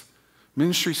success,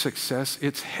 ministry success,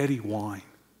 it's heady wine.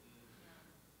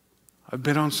 I've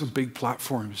been on some big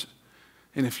platforms,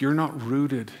 and if you're not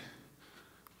rooted,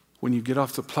 when you get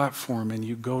off the platform and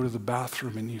you go to the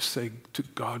bathroom and you say, to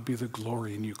God be the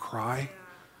glory, and you cry,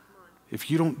 if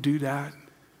you don't do that,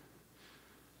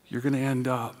 you're going to end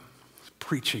up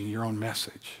preaching your own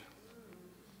message.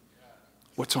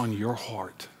 What's on your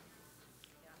heart?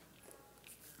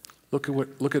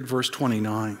 Look at verse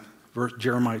 29,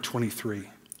 Jeremiah 23.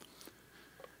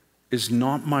 Is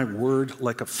not my word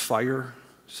like a fire,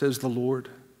 says the Lord,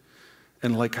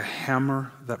 and like a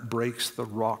hammer that breaks the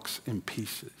rocks in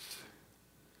pieces?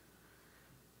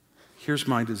 Here's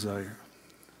my desire.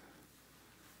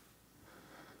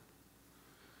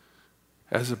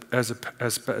 As a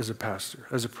pastor,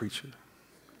 as a preacher,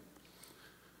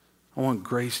 I want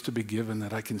grace to be given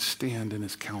that I can stand in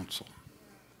his counsel.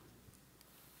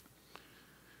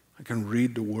 I can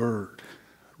read the word.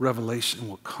 Revelation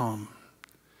will come.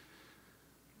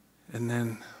 And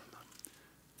then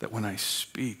that when I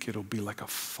speak, it'll be like a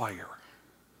fire.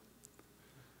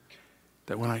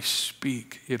 That when I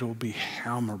speak, it'll be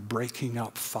hammer breaking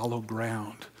up fallow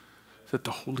ground. That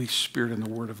the Holy Spirit and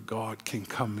the Word of God can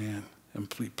come in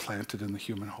and be planted in the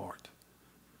human heart.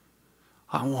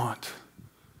 I want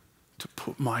to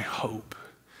put my hope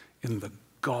in the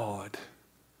God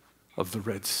of the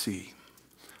Red Sea.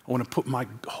 I want to put my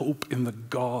hope in the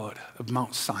God of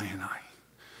Mount Sinai.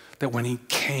 That when he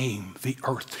came, the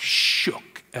earth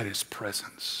shook at his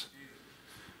presence.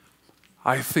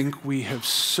 I think we have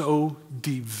so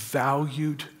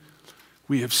devalued,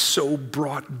 we have so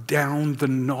brought down the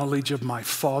knowledge of my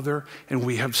Father, and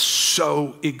we have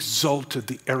so exalted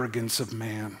the arrogance of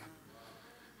man.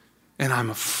 And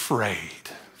I'm afraid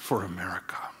for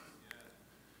America.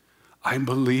 I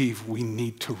believe we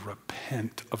need to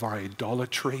repent of our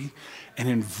idolatry and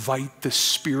invite the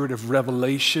Spirit of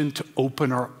revelation to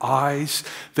open our eyes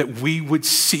that we would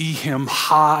see him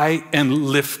high and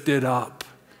lifted up.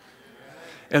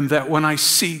 And that when I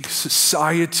see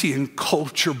society and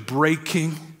culture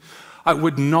breaking, I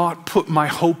would not put my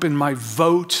hope in my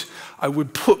vote. I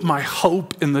would put my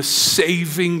hope in the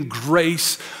saving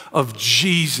grace of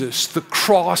Jesus, the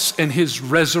cross and his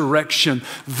resurrection.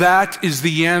 That is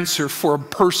the answer for a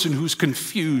person who's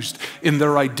confused in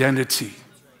their identity.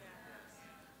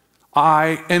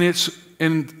 And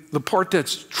the part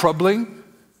that's troubling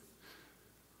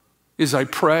is I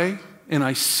pray and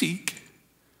I seek,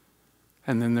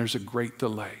 and then there's a great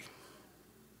delay.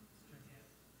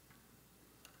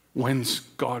 When's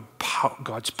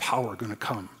God's power going to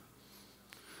come?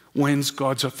 When's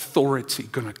God's authority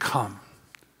going to come?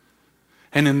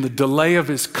 And in the delay of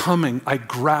his coming, I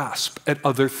grasp at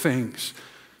other things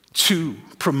to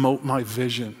promote my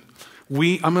vision.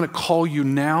 I'm going to call you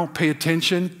now, pay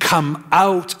attention, come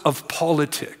out of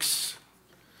politics.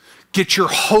 Get your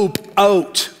hope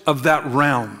out of that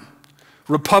realm.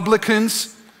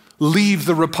 Republicans, leave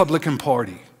the Republican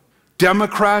Party.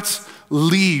 Democrats,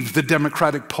 leave the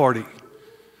Democratic Party.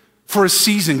 For a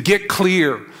season, get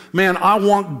clear. Man, I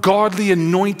want godly,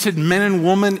 anointed men and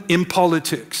women in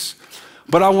politics.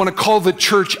 But I want to call the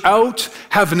church out,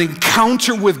 have an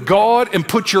encounter with God, and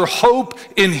put your hope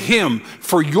in Him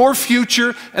for your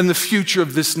future and the future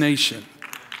of this nation.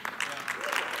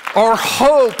 Our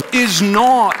hope is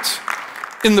not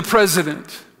in the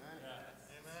president.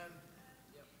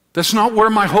 That's not where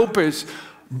my hope is.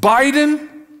 Biden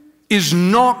is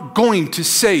not going to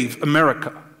save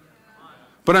America.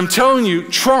 But I'm telling you,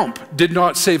 Trump did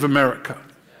not save America.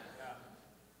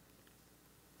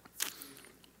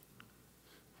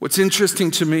 What's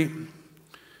interesting to me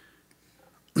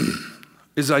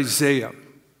is Isaiah.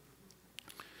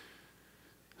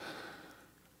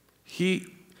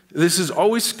 This has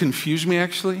always confused me,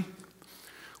 actually.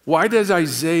 Why does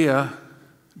Isaiah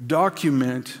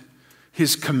document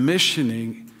his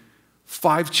commissioning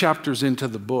 5 chapters into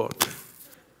the book,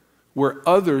 where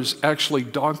others actually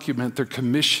document their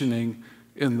commissioning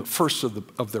in the first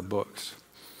of their books?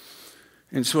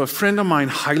 And so a friend of mine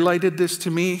highlighted this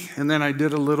to me, and then I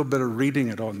did a little bit of reading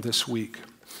it on this week.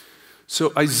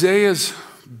 So Isaiah's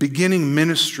beginning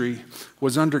ministry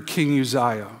was under King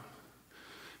Uzziah.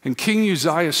 And King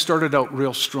Uzziah started out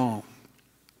real strong.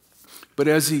 But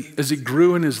as he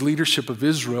grew in his leadership of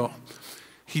Israel,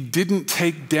 he didn't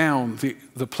take down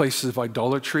the places of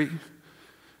idolatry.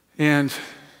 And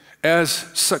as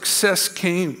success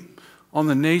came on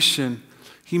the nation,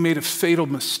 he made a fatal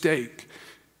mistake.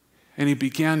 And he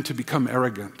began to become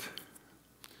arrogant.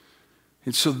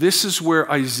 And so this is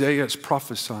where Isaiah is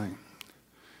prophesying.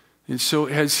 And so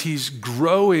as he's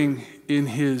growing in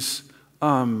his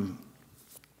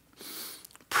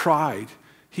pride,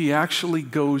 he actually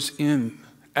goes in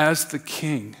as the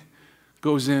king,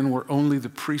 goes in where only the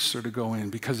priests are to go in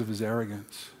because of his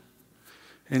arrogance.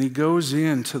 And he goes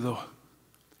into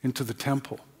the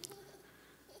temple.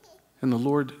 And the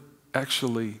Lord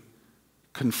actually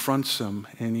confronts him,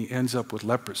 and he ends up with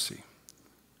leprosy.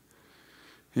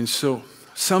 And so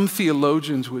some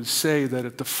theologians would say that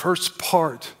at the first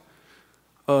part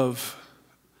of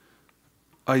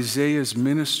Isaiah's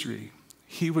ministry,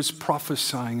 he was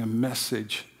prophesying a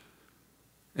message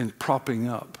and propping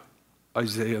up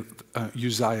Uzziah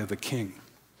the king.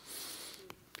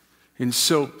 And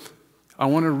so I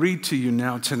want to read to you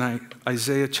now tonight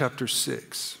Isaiah chapter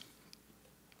 6.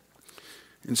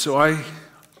 And so I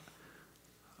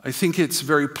think it's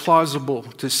very plausible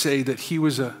to say that he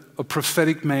was a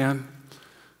prophetic man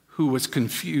who was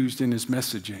confused in his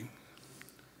messaging.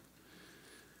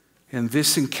 And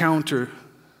this encounter,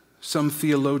 some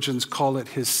theologians call it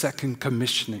his second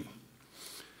commissioning.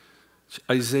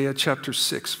 Isaiah chapter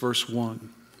 6, verse 1.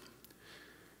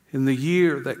 In the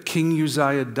year that King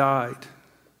Uzziah died,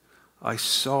 I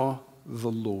saw the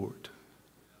Lord.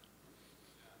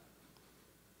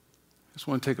 I just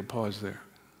want to take a pause there.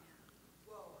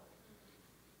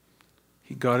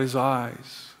 He got his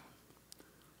eyes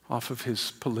off of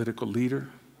his political leader,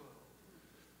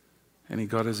 and he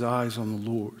got his eyes on the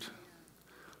Lord,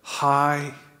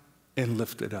 high and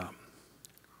lifted up.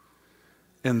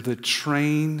 And the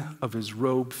train of his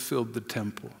robe filled the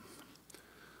temple.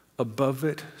 Above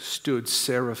it stood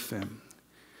seraphim.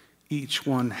 Each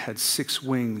one had 6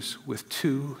 wings. With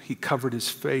 2 he covered his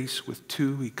face, with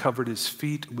 2 he covered his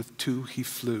feet, with 2 he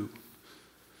flew.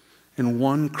 And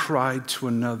one cried to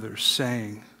another,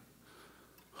 saying,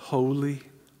 Holy,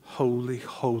 holy,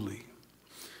 holy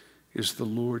is the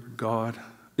Lord God,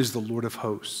 is the Lord of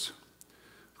hosts,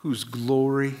 whose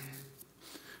glory,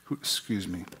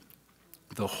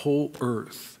 the whole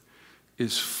earth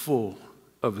is full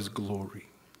of his glory.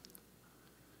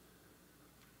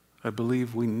 I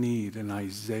believe we need an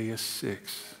Isaiah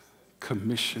 6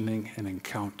 commissioning and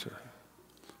encounter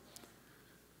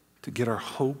to get our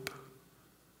hope,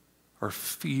 our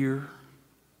fear,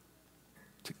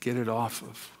 to get it off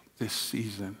of this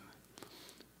season,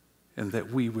 and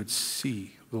that we would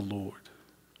see the Lord.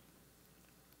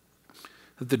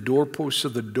 That the doorposts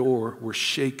of the door were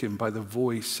shaken by the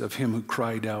voice of him who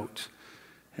cried out,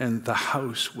 and the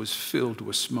house was filled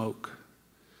with smoke.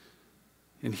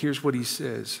 And here's what he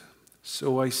says.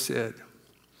 So I said,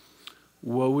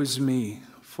 woe is me,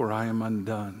 for I am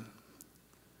undone,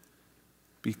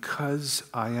 because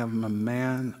I am a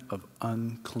man of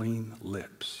unclean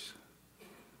lips,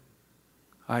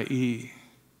 i.e.,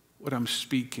 what I'm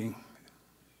speaking.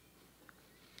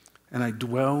 And I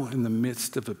dwell in the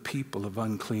midst of a people of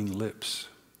unclean lips.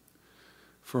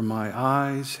 For my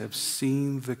eyes have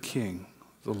seen the King,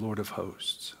 the Lord of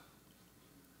hosts.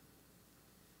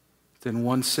 Then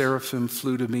one seraphim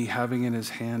flew to me, having in his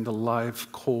hand a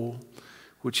live coal,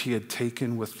 which he had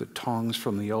taken with the tongs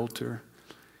from the altar.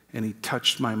 And he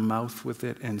touched my mouth with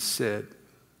it and said,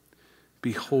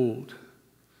 Behold,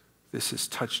 this has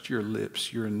touched your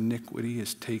lips. Your iniquity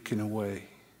is taken away,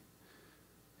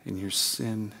 and your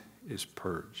sin is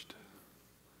purged.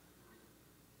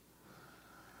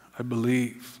 I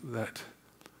believe that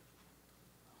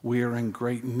we are in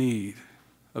great need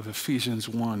of Ephesians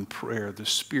 1 prayer, the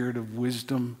spirit of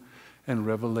wisdom and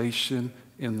revelation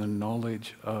in the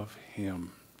knowledge of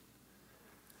him.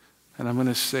 And I'm going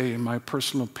to say, in my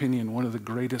personal opinion, one of the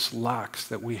greatest lacks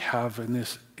that we have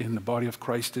in the body of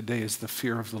Christ today is the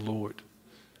fear of the Lord.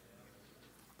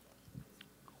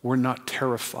 We're not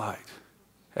terrified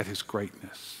at his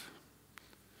greatness.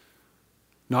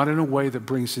 Not in a way that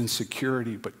brings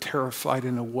insecurity, but terrified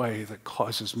in a way that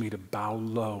causes me to bow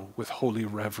low with holy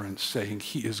reverence, saying,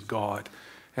 he is God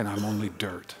and I'm only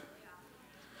dirt.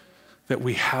 That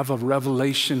we have a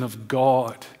revelation of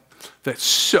God that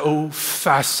so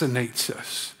fascinates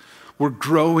us. We're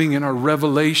growing in our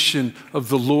revelation of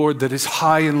the Lord that is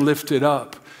high and lifted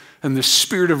up. And the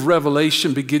spirit of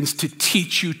revelation begins to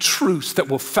teach you truths that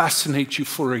will fascinate you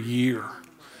for a year.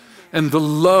 And the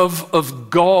love of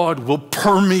God will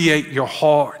permeate your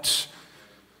hearts.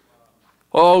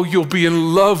 Oh, you'll be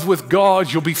in love with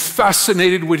God. You'll be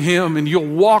fascinated with him. And you'll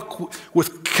walk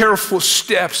with careful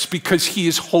steps because he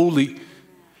is holy.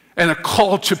 And a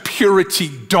call to purity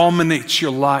dominates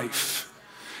your life.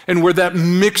 And where that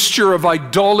mixture of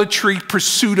idolatry,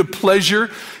 pursuit of pleasure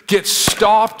gets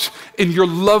stopped, and your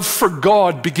love for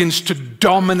God begins to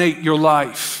dominate your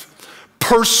life.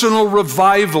 Personal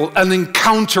revival, an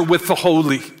encounter with the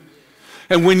holy.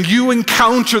 And when you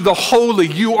encounter the holy,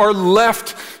 you are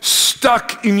left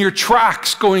stuck in your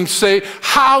tracks going, say,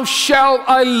 how shall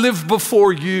I live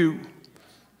before you?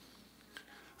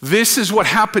 This is what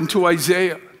happened to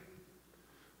Isaiah,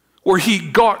 where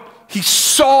he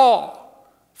saw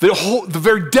the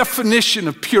very definition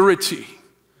of purity.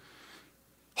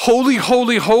 Holy,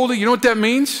 holy, holy. You know what that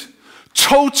means?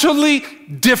 Totally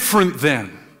different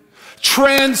than.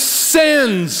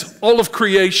 Transcends all of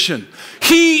creation.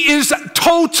 He is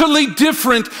totally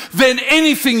different than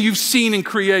anything you've seen in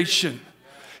creation.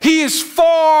 He is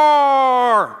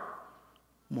far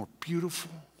more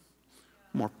beautiful,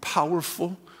 more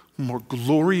powerful, more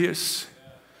glorious.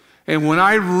 And when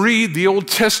I read the Old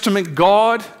Testament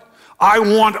God, I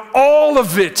want all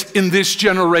of it in this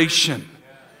generation.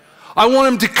 I want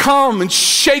him to come and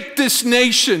shake this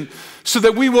nation so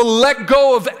that we will let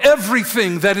go of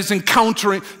everything that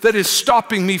is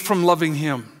stopping me from loving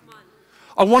him.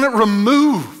 I want it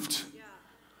removed.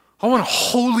 I want a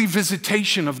holy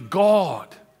visitation of God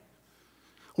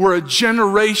where a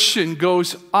generation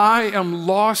goes, I am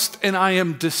lost and I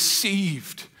am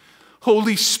deceived.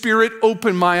 Holy Spirit,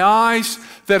 open my eyes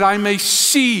that I may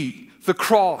see the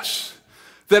cross,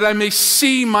 that I may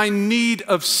see my need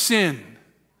of sin.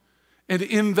 And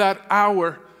in that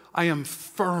hour, I am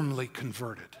firmly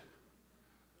converted.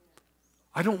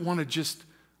 I don't want to just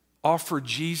offer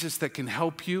Jesus that can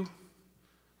help you,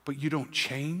 but you don't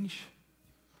change.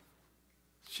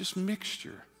 It's just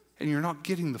mixture, and you're not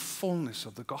getting the fullness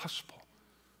of the gospel.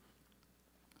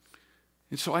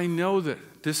 And so I know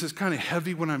that this is kind of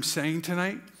heavy what I'm saying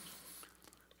tonight,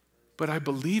 but I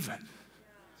believe it.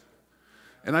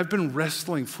 And I've been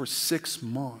wrestling for 6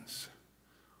 months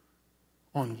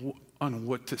on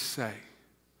what to say.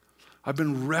 I've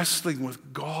been wrestling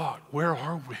with God. Where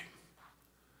are we?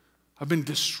 I've been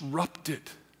disrupted,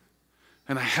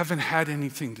 and I haven't had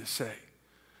anything to say.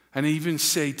 And I even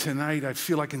say tonight, I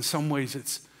feel like in some ways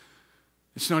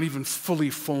it's not even fully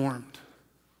formed.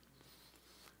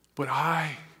 But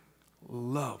I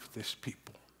love this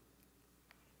people.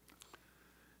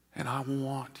 And I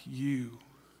want you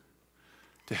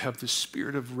to have the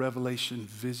spirit of revelation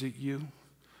visit you,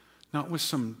 not with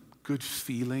some good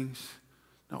feelings,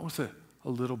 not with a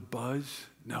little buzz.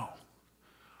 No.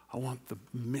 I want the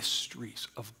mysteries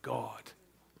of God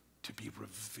to be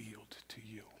revealed to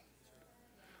you.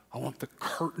 I want the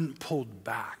curtain pulled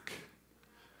back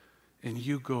and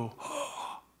you go,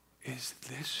 oh, is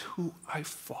this who I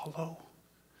follow?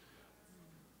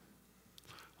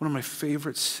 One of my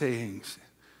favorite sayings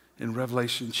in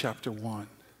Revelation chapter 1,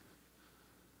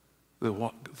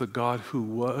 the God who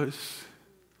was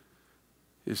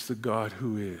is the God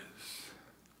who is,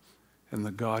 and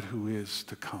the God who is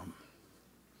to come.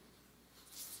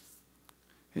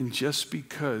 And just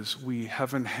because we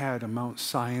haven't had a Mount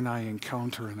Sinai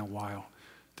encounter in a while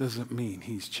doesn't mean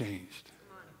he's changed.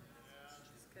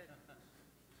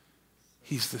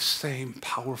 He's the same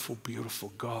powerful,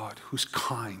 beautiful God who's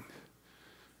kind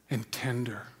and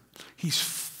tender. He's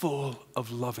full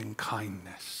of loving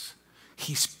kindness.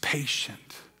 He's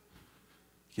patient,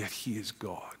 yet he is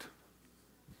God.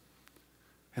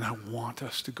 And I want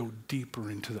us to go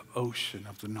deeper into the ocean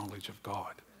of the knowledge of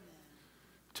God,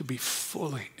 to be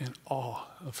fully in awe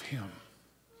of him,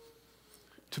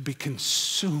 to be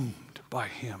consumed by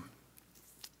him.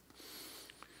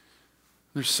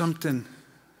 There's something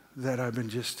that I've been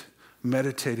just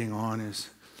meditating on is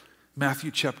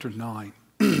Matthew chapter 9,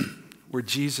 where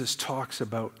Jesus talks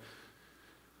about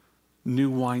new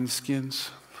wineskins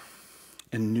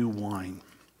and new wine.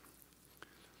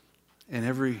 And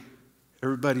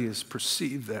everybody has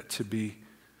perceived that to be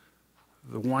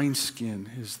the wineskin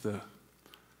is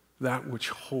that which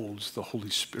holds the Holy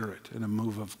Spirit and a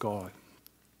move of God.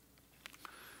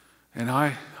 And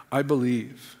I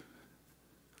believe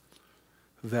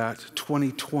that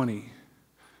 2020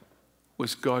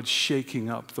 was God shaking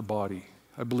up the body.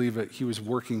 I believe that he was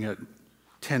working at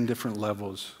 10 different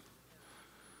levels.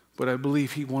 But I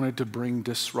believe he wanted to bring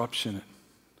disruption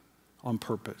on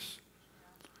purpose.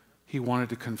 He wanted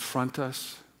to confront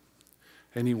us,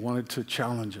 and he wanted to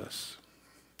challenge us.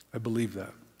 I believe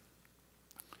that.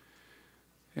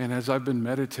 And as I've been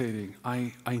meditating,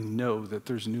 I know that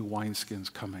there's new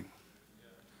wineskins coming.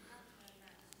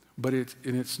 But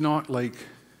it's not like,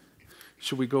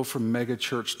 should we go from mega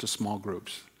church to small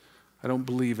groups? I don't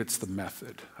believe it's the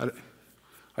method.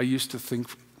 I used to think,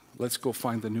 let's go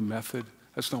find the new method.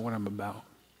 That's not what I'm about.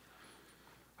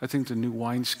 I think the new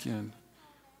wineskin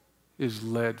is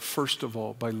led, first of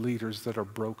all, by leaders that are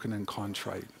broken and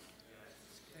contrite.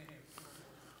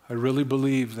 I really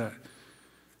believe that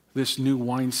this new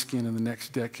wineskin in the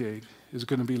next decade is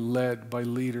going to be led by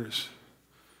leaders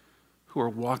who are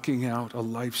walking out a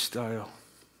lifestyle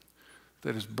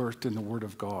that is birthed in the Word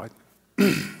of God.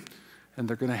 And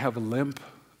they're going to have a limp,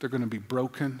 they're going to be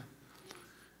broken,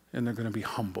 and they're going to be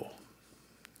humble.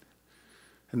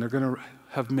 And they're going to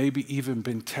have maybe even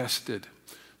been tested.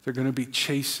 They're going to be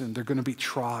chastened, they're going to be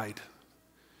tried.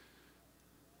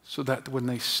 So that when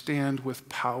they stand with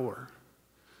power,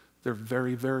 they're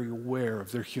very, very aware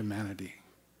of their humanity.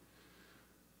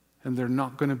 And they're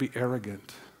not going to be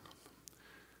arrogant.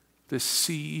 This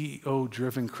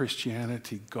CEO-driven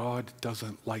Christianity, God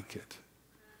doesn't like it.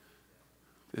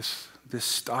 This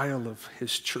style of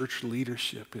his church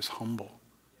leadership is humble.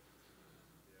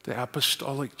 The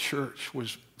apostolic church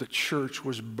was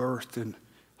birthed in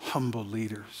humble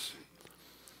leaders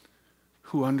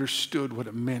who understood what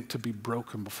it meant to be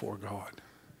broken before God.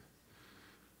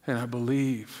 And I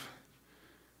believe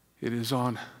it is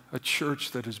on a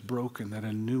church that is broken that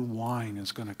a new wine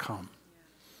is going to come.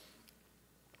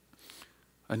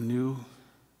 A new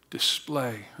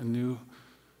display, a new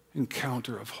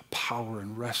encounter of power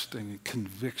and resting and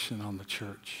conviction on the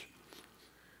church.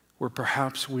 Where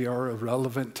perhaps we are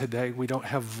irrelevant today. We don't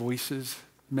have voices,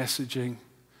 messaging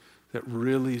that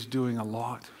really is doing a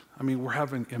lot. I mean, we're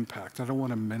having impact. I don't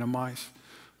want to minimize.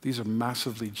 These are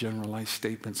massively generalized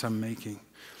statements I'm making.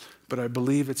 But I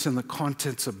believe it's in the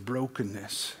contents of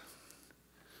brokenness.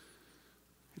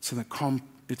 It's in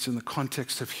the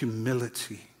context of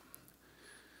humility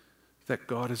that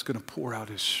God is going to pour out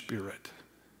his Spirit.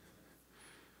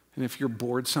 And if you're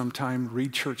bored sometime,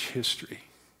 read church history.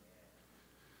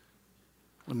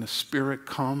 When the Spirit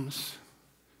comes,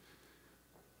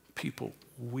 people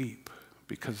weep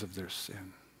because of their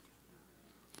sin.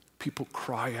 People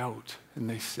cry out and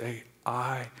they say,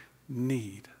 I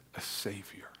need a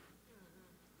Savior.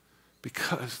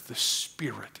 Because the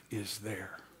Spirit is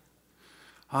there.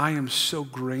 I am so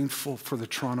grateful for the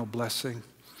Toronto blessing.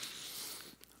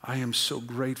 I am so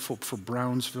grateful for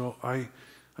Brownsville. I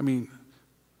mean,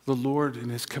 the Lord in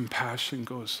his compassion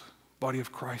goes, body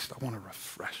of Christ, I want to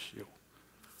refresh you.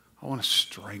 I want to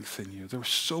strengthen you. There was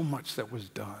so much that was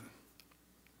done.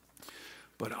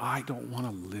 But I don't want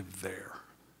to live there.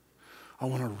 I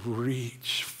want to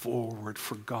reach forward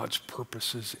for God's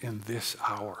purposes in this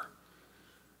hour.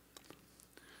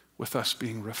 With us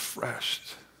being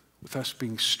refreshed, with us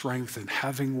being strengthened,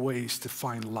 having ways to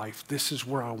find life. This is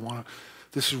where I want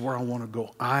to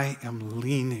go. I am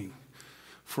leaning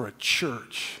for a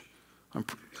church. I'm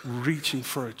reaching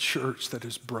for a church that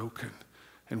is broken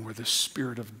and where the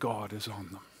Spirit of God is on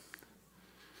them.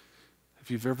 If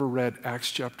you've ever read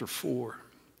Acts chapter 4,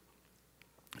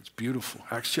 it's beautiful.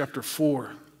 Acts chapter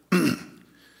 4,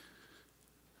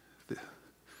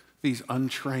 these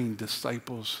untrained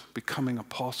disciples becoming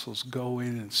apostles go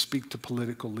in and speak to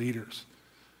political leaders.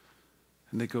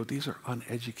 And they go, these are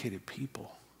uneducated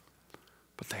people,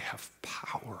 but they have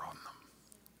power on them.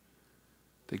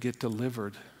 They get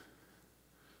delivered.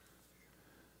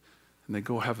 And they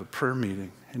go have a prayer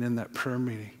meeting. And in that prayer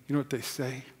meeting, you know what they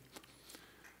say?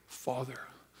 Father,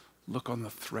 look on the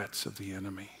threats of the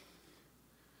enemy.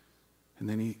 And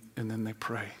then they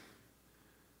pray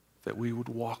that we would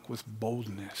walk with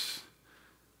boldness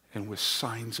and with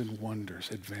signs and wonders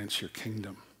advance your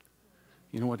kingdom.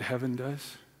 You know what heaven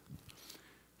does?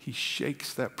 He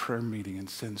shakes that prayer meeting and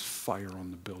sends fire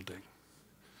on the building.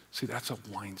 See, that's a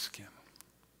wineskin.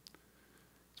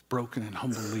 It's broken and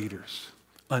humble leaders,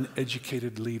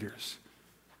 uneducated leaders,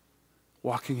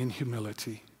 walking in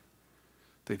humility.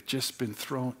 They've just been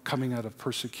coming out of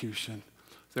persecution.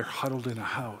 They're huddled in a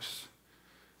house.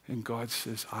 And God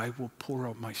says, I will pour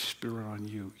out my spirit on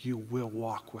you. You will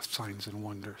walk with signs and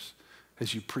wonders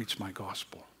as you preach my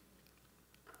gospel.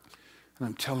 And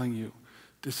I'm telling you,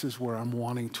 this is where I'm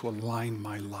wanting to align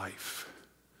my life,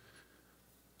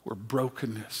 where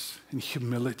brokenness and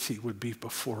humility would be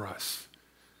before us.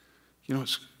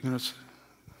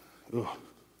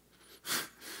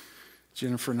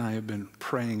 Jennifer and I have been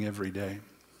praying every day.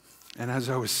 And as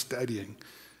I was studying,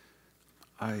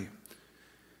 I'm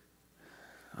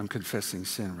confessing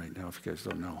sin right now, if you guys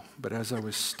don't know. But as I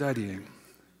was studying,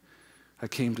 I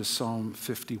came to Psalm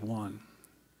 51.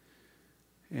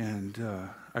 And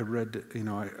I read,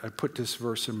 I put this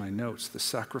verse in my notes. The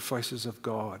sacrifices of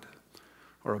God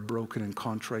are a broken and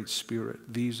contrite spirit.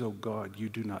 These, O God, you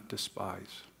do not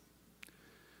despise.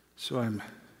 So I'm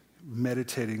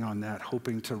meditating on that,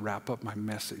 hoping to wrap up my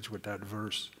message with that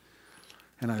verse.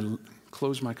 And I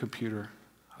close my computer.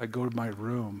 I go to my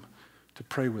room to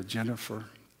pray with Jennifer.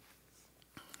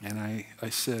 And I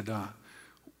said,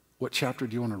 what chapter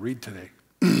do you want to read today?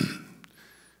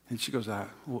 And she goes,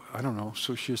 well, I don't know.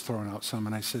 So she was throwing out some.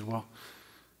 And I said, well,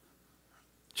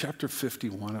 chapter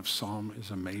 51 of Psalm is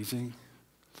amazing,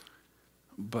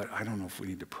 but I don't know if we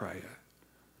need to pray it.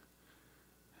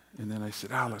 And then I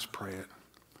said, let's pray it.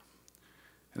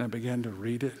 And I began to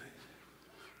read it.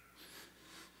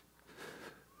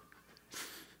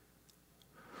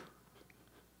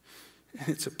 And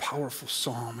it's a powerful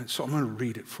psalm, and so I'm going to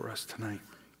read it for us tonight.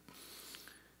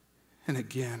 And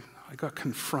again, I got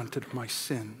confronted with my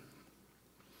sin.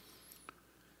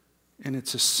 And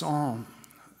it's a psalm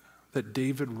that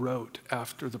David wrote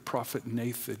after the prophet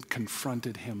Nathan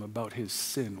confronted him about his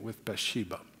sin with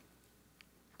Bathsheba.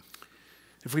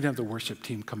 If we'd have the worship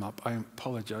team come up, I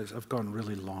apologize, I've gone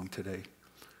really long today.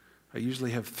 I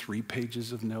usually have 3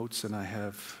 pages of notes, and I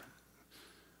have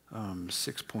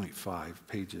 6.5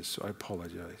 pages, so I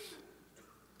apologize.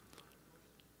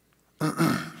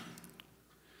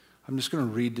 I'm just going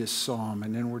to read this psalm,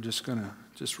 and then we're just going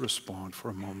to respond for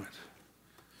a moment.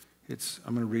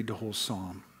 I'm going to read the whole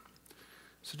psalm.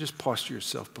 So just posture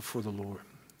yourself before the Lord.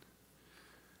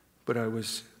 But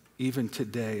even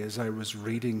today, as I was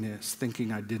reading this,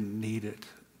 thinking I didn't need it,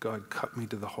 God cut me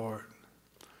to the heart.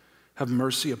 Have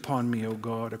mercy upon me, O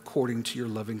God, according to your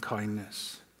loving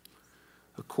kindness.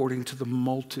 According to the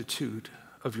multitude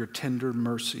of your tender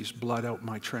mercies, blot out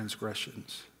my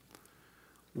transgressions.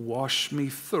 Wash me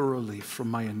thoroughly from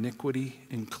my iniquity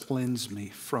and cleanse me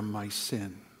from my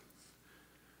sin.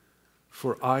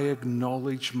 For I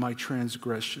acknowledge my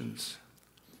transgressions,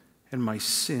 and my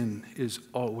sin is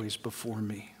always before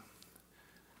me.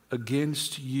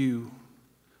 Against you,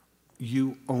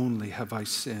 you only have I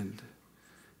sinned,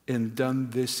 and done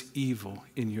this evil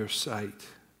in your sight,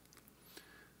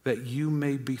 that you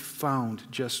may be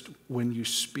found just when you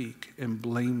speak and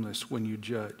blameless when you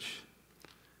judge.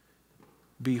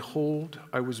 Behold,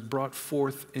 I was brought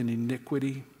forth in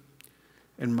iniquity,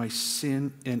 and my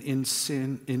sin, and in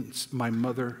sin my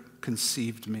mother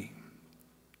conceived me.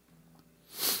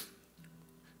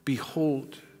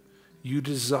 Behold, you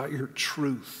desire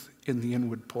truth in the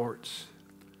inward parts,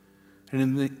 and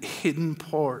in the hidden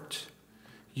part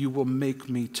you will make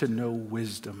me to know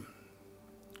wisdom.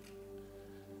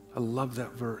 I love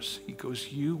that verse. He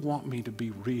goes, you want me to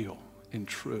be real and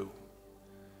true.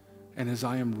 And as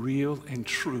I am real and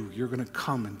true, you're going to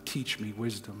come and teach me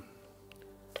wisdom.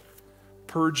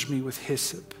 Purge me with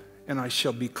hyssop, and I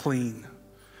shall be clean.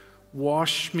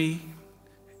 Wash me,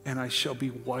 and I shall be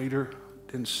whiter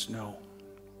than snow.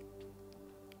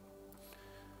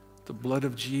 The blood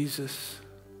of Jesus,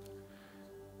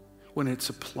 when it's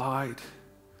applied,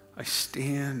 I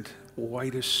stand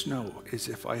white as snow, as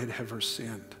if I had ever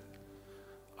sinned.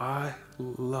 I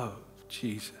love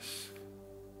Jesus.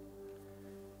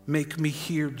 Make me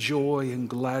hear joy and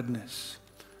gladness,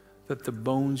 that the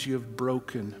bones you have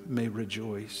broken may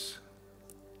rejoice.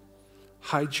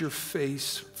 Hide your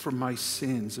face from my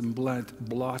sins and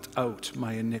blot out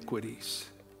my iniquities.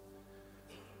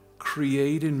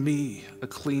 Create in me a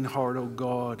clean heart, O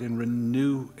God, and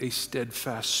renew a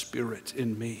steadfast spirit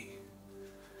in me.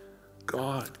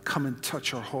 God, come and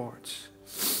touch our hearts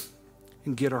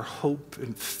and get our hope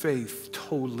and faith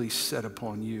totally set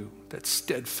upon you, that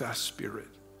steadfast spirit.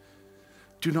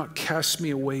 Do not cast me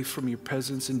away from your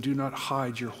presence, and do not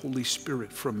hide your Holy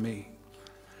Spirit from me.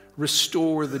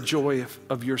 Restore the joy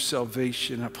of your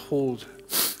salvation. Uphold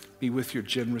me with your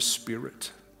generous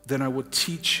spirit. Then I will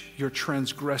teach your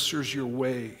transgressors your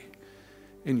way,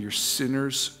 and your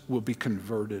sinners will be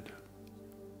converted.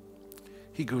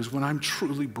 He goes, when I'm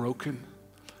truly broken,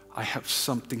 I have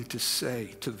something to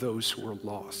say to those who are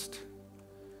lost.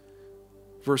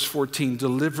 Verse 14,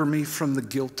 deliver me from the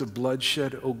guilt of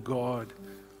bloodshed, O God,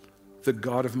 the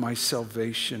God of my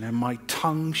salvation, and my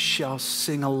tongue shall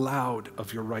sing aloud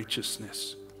of your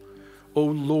righteousness. O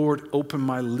Lord, open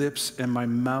my lips, and my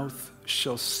mouth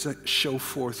shall show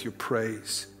forth your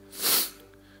praise.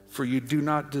 For you do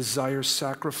not desire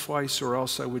sacrifice, or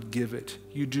else I would give it.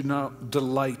 You do not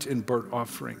delight in burnt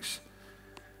offerings.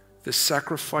 The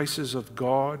sacrifices of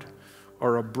God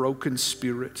are a broken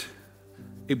spirit,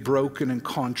 a broken and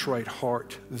contrite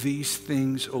heart. These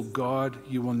things, O God,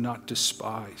 you will not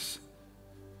despise.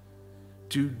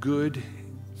 Do good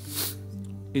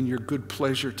in your good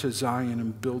pleasure to Zion,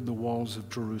 and build the walls of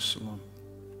Jerusalem.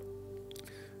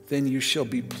 Then you shall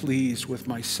be pleased with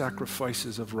my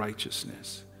sacrifices of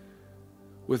righteousness,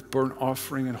 with burnt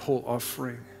offering and whole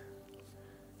offering.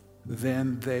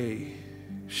 Then they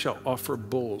shall offer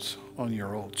bulls on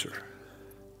your altar.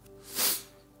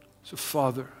 So,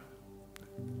 Father,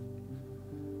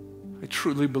 I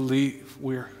truly believe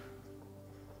we're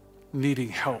needing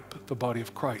help, the body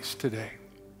of Christ, today.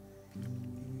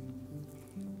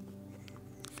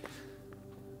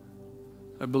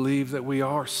 I believe that we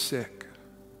are sick,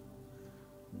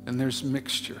 and there's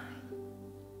mixture.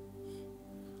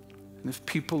 And if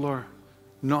people are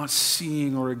not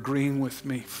seeing or agreeing with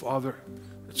me, Father,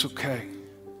 it's okay.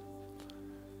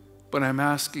 But I'm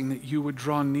asking that you would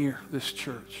draw near this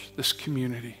church, this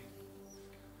community,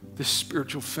 this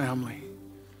spiritual family,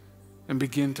 and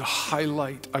begin to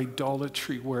highlight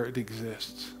idolatry where it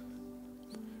exists.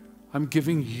 I'm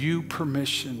giving you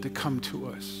permission to come to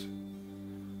us.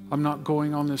 I'm not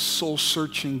going on this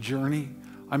soul-searching journey.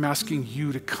 I'm asking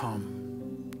you to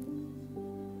come.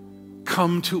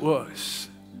 Come to us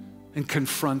and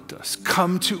confront us.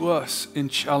 Come to us and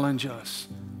challenge us.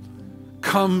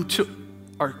 Come to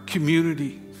our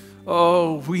community.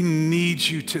 Oh, we need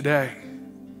you today.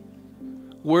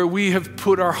 Where we have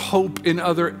put our hope in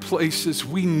other places,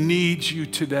 we need you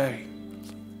today.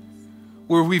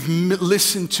 Where we've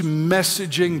listened to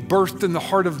messaging birthed in the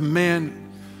heart of man,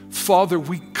 Father,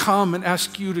 we come and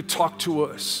ask you to talk to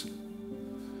us.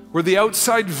 Where the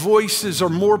outside voices are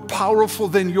more powerful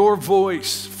than your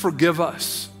voice, forgive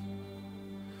us.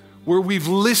 Where we've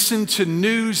listened to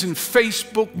news and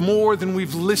Facebook more than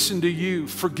we've listened to you,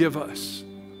 forgive us.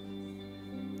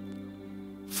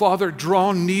 Father,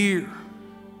 draw near.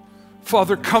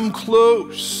 Father, come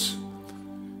close.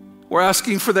 We're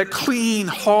asking for that clean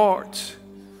heart.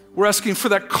 We're asking for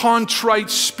that contrite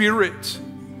spirit.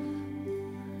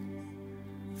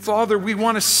 Father, we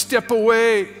want to step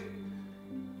away.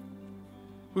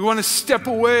 We want to step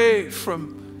away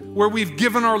from where we've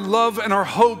given our love and our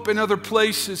hope in other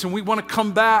places, and we want to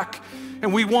come back,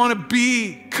 and we want to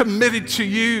be committed to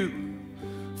you.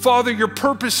 Father, your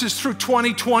purpose is through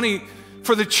 2020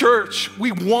 for the church.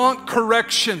 We want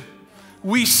correction.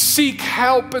 We seek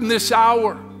help in this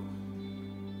hour.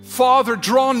 Father,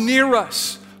 draw near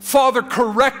us. Father,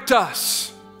 correct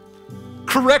us.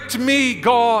 Correct me,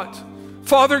 God.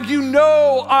 Father, you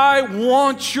know I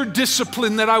want your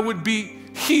discipline, that I would be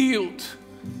healed.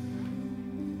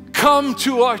 Come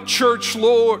to our church,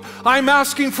 Lord. I'm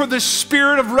asking for the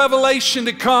spirit of revelation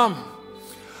to come.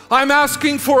 I'm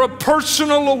asking for a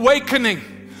personal awakening.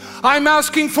 I'm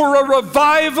asking for a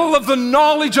revival of the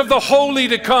knowledge of the holy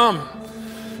to come.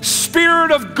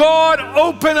 Spirit of God,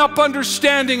 open up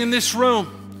understanding in this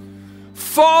room.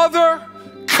 Father,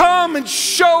 come and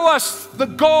show us the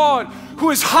God who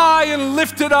is high and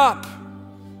lifted up.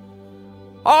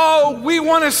 Oh, we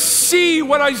want to see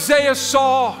what Isaiah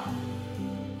saw.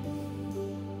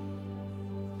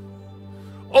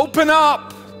 Open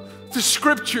up the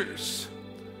scriptures.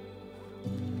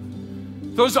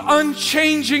 Those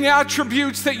unchanging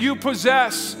attributes that you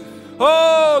possess.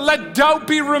 Oh, let doubt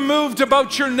be removed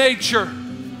about your nature.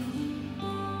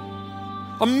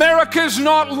 America is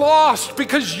not lost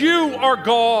because you are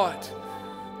God.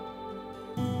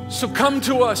 So come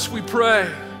to us, we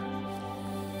pray.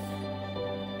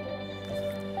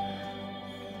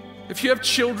 If you have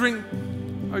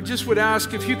children, I just would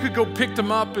ask if you could go pick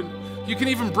them up, and you can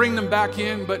even bring them back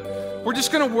in, but we're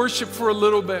just going to worship for a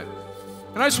little bit.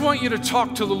 And I just want you to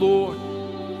talk to the Lord.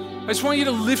 I just want you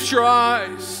to lift your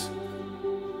eyes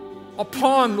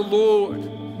upon the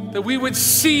Lord, that we would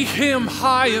see Him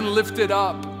high and lifted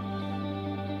up.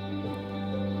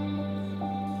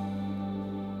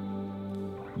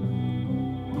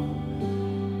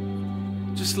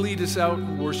 Just lead us out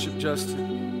in worship,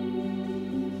 Justin.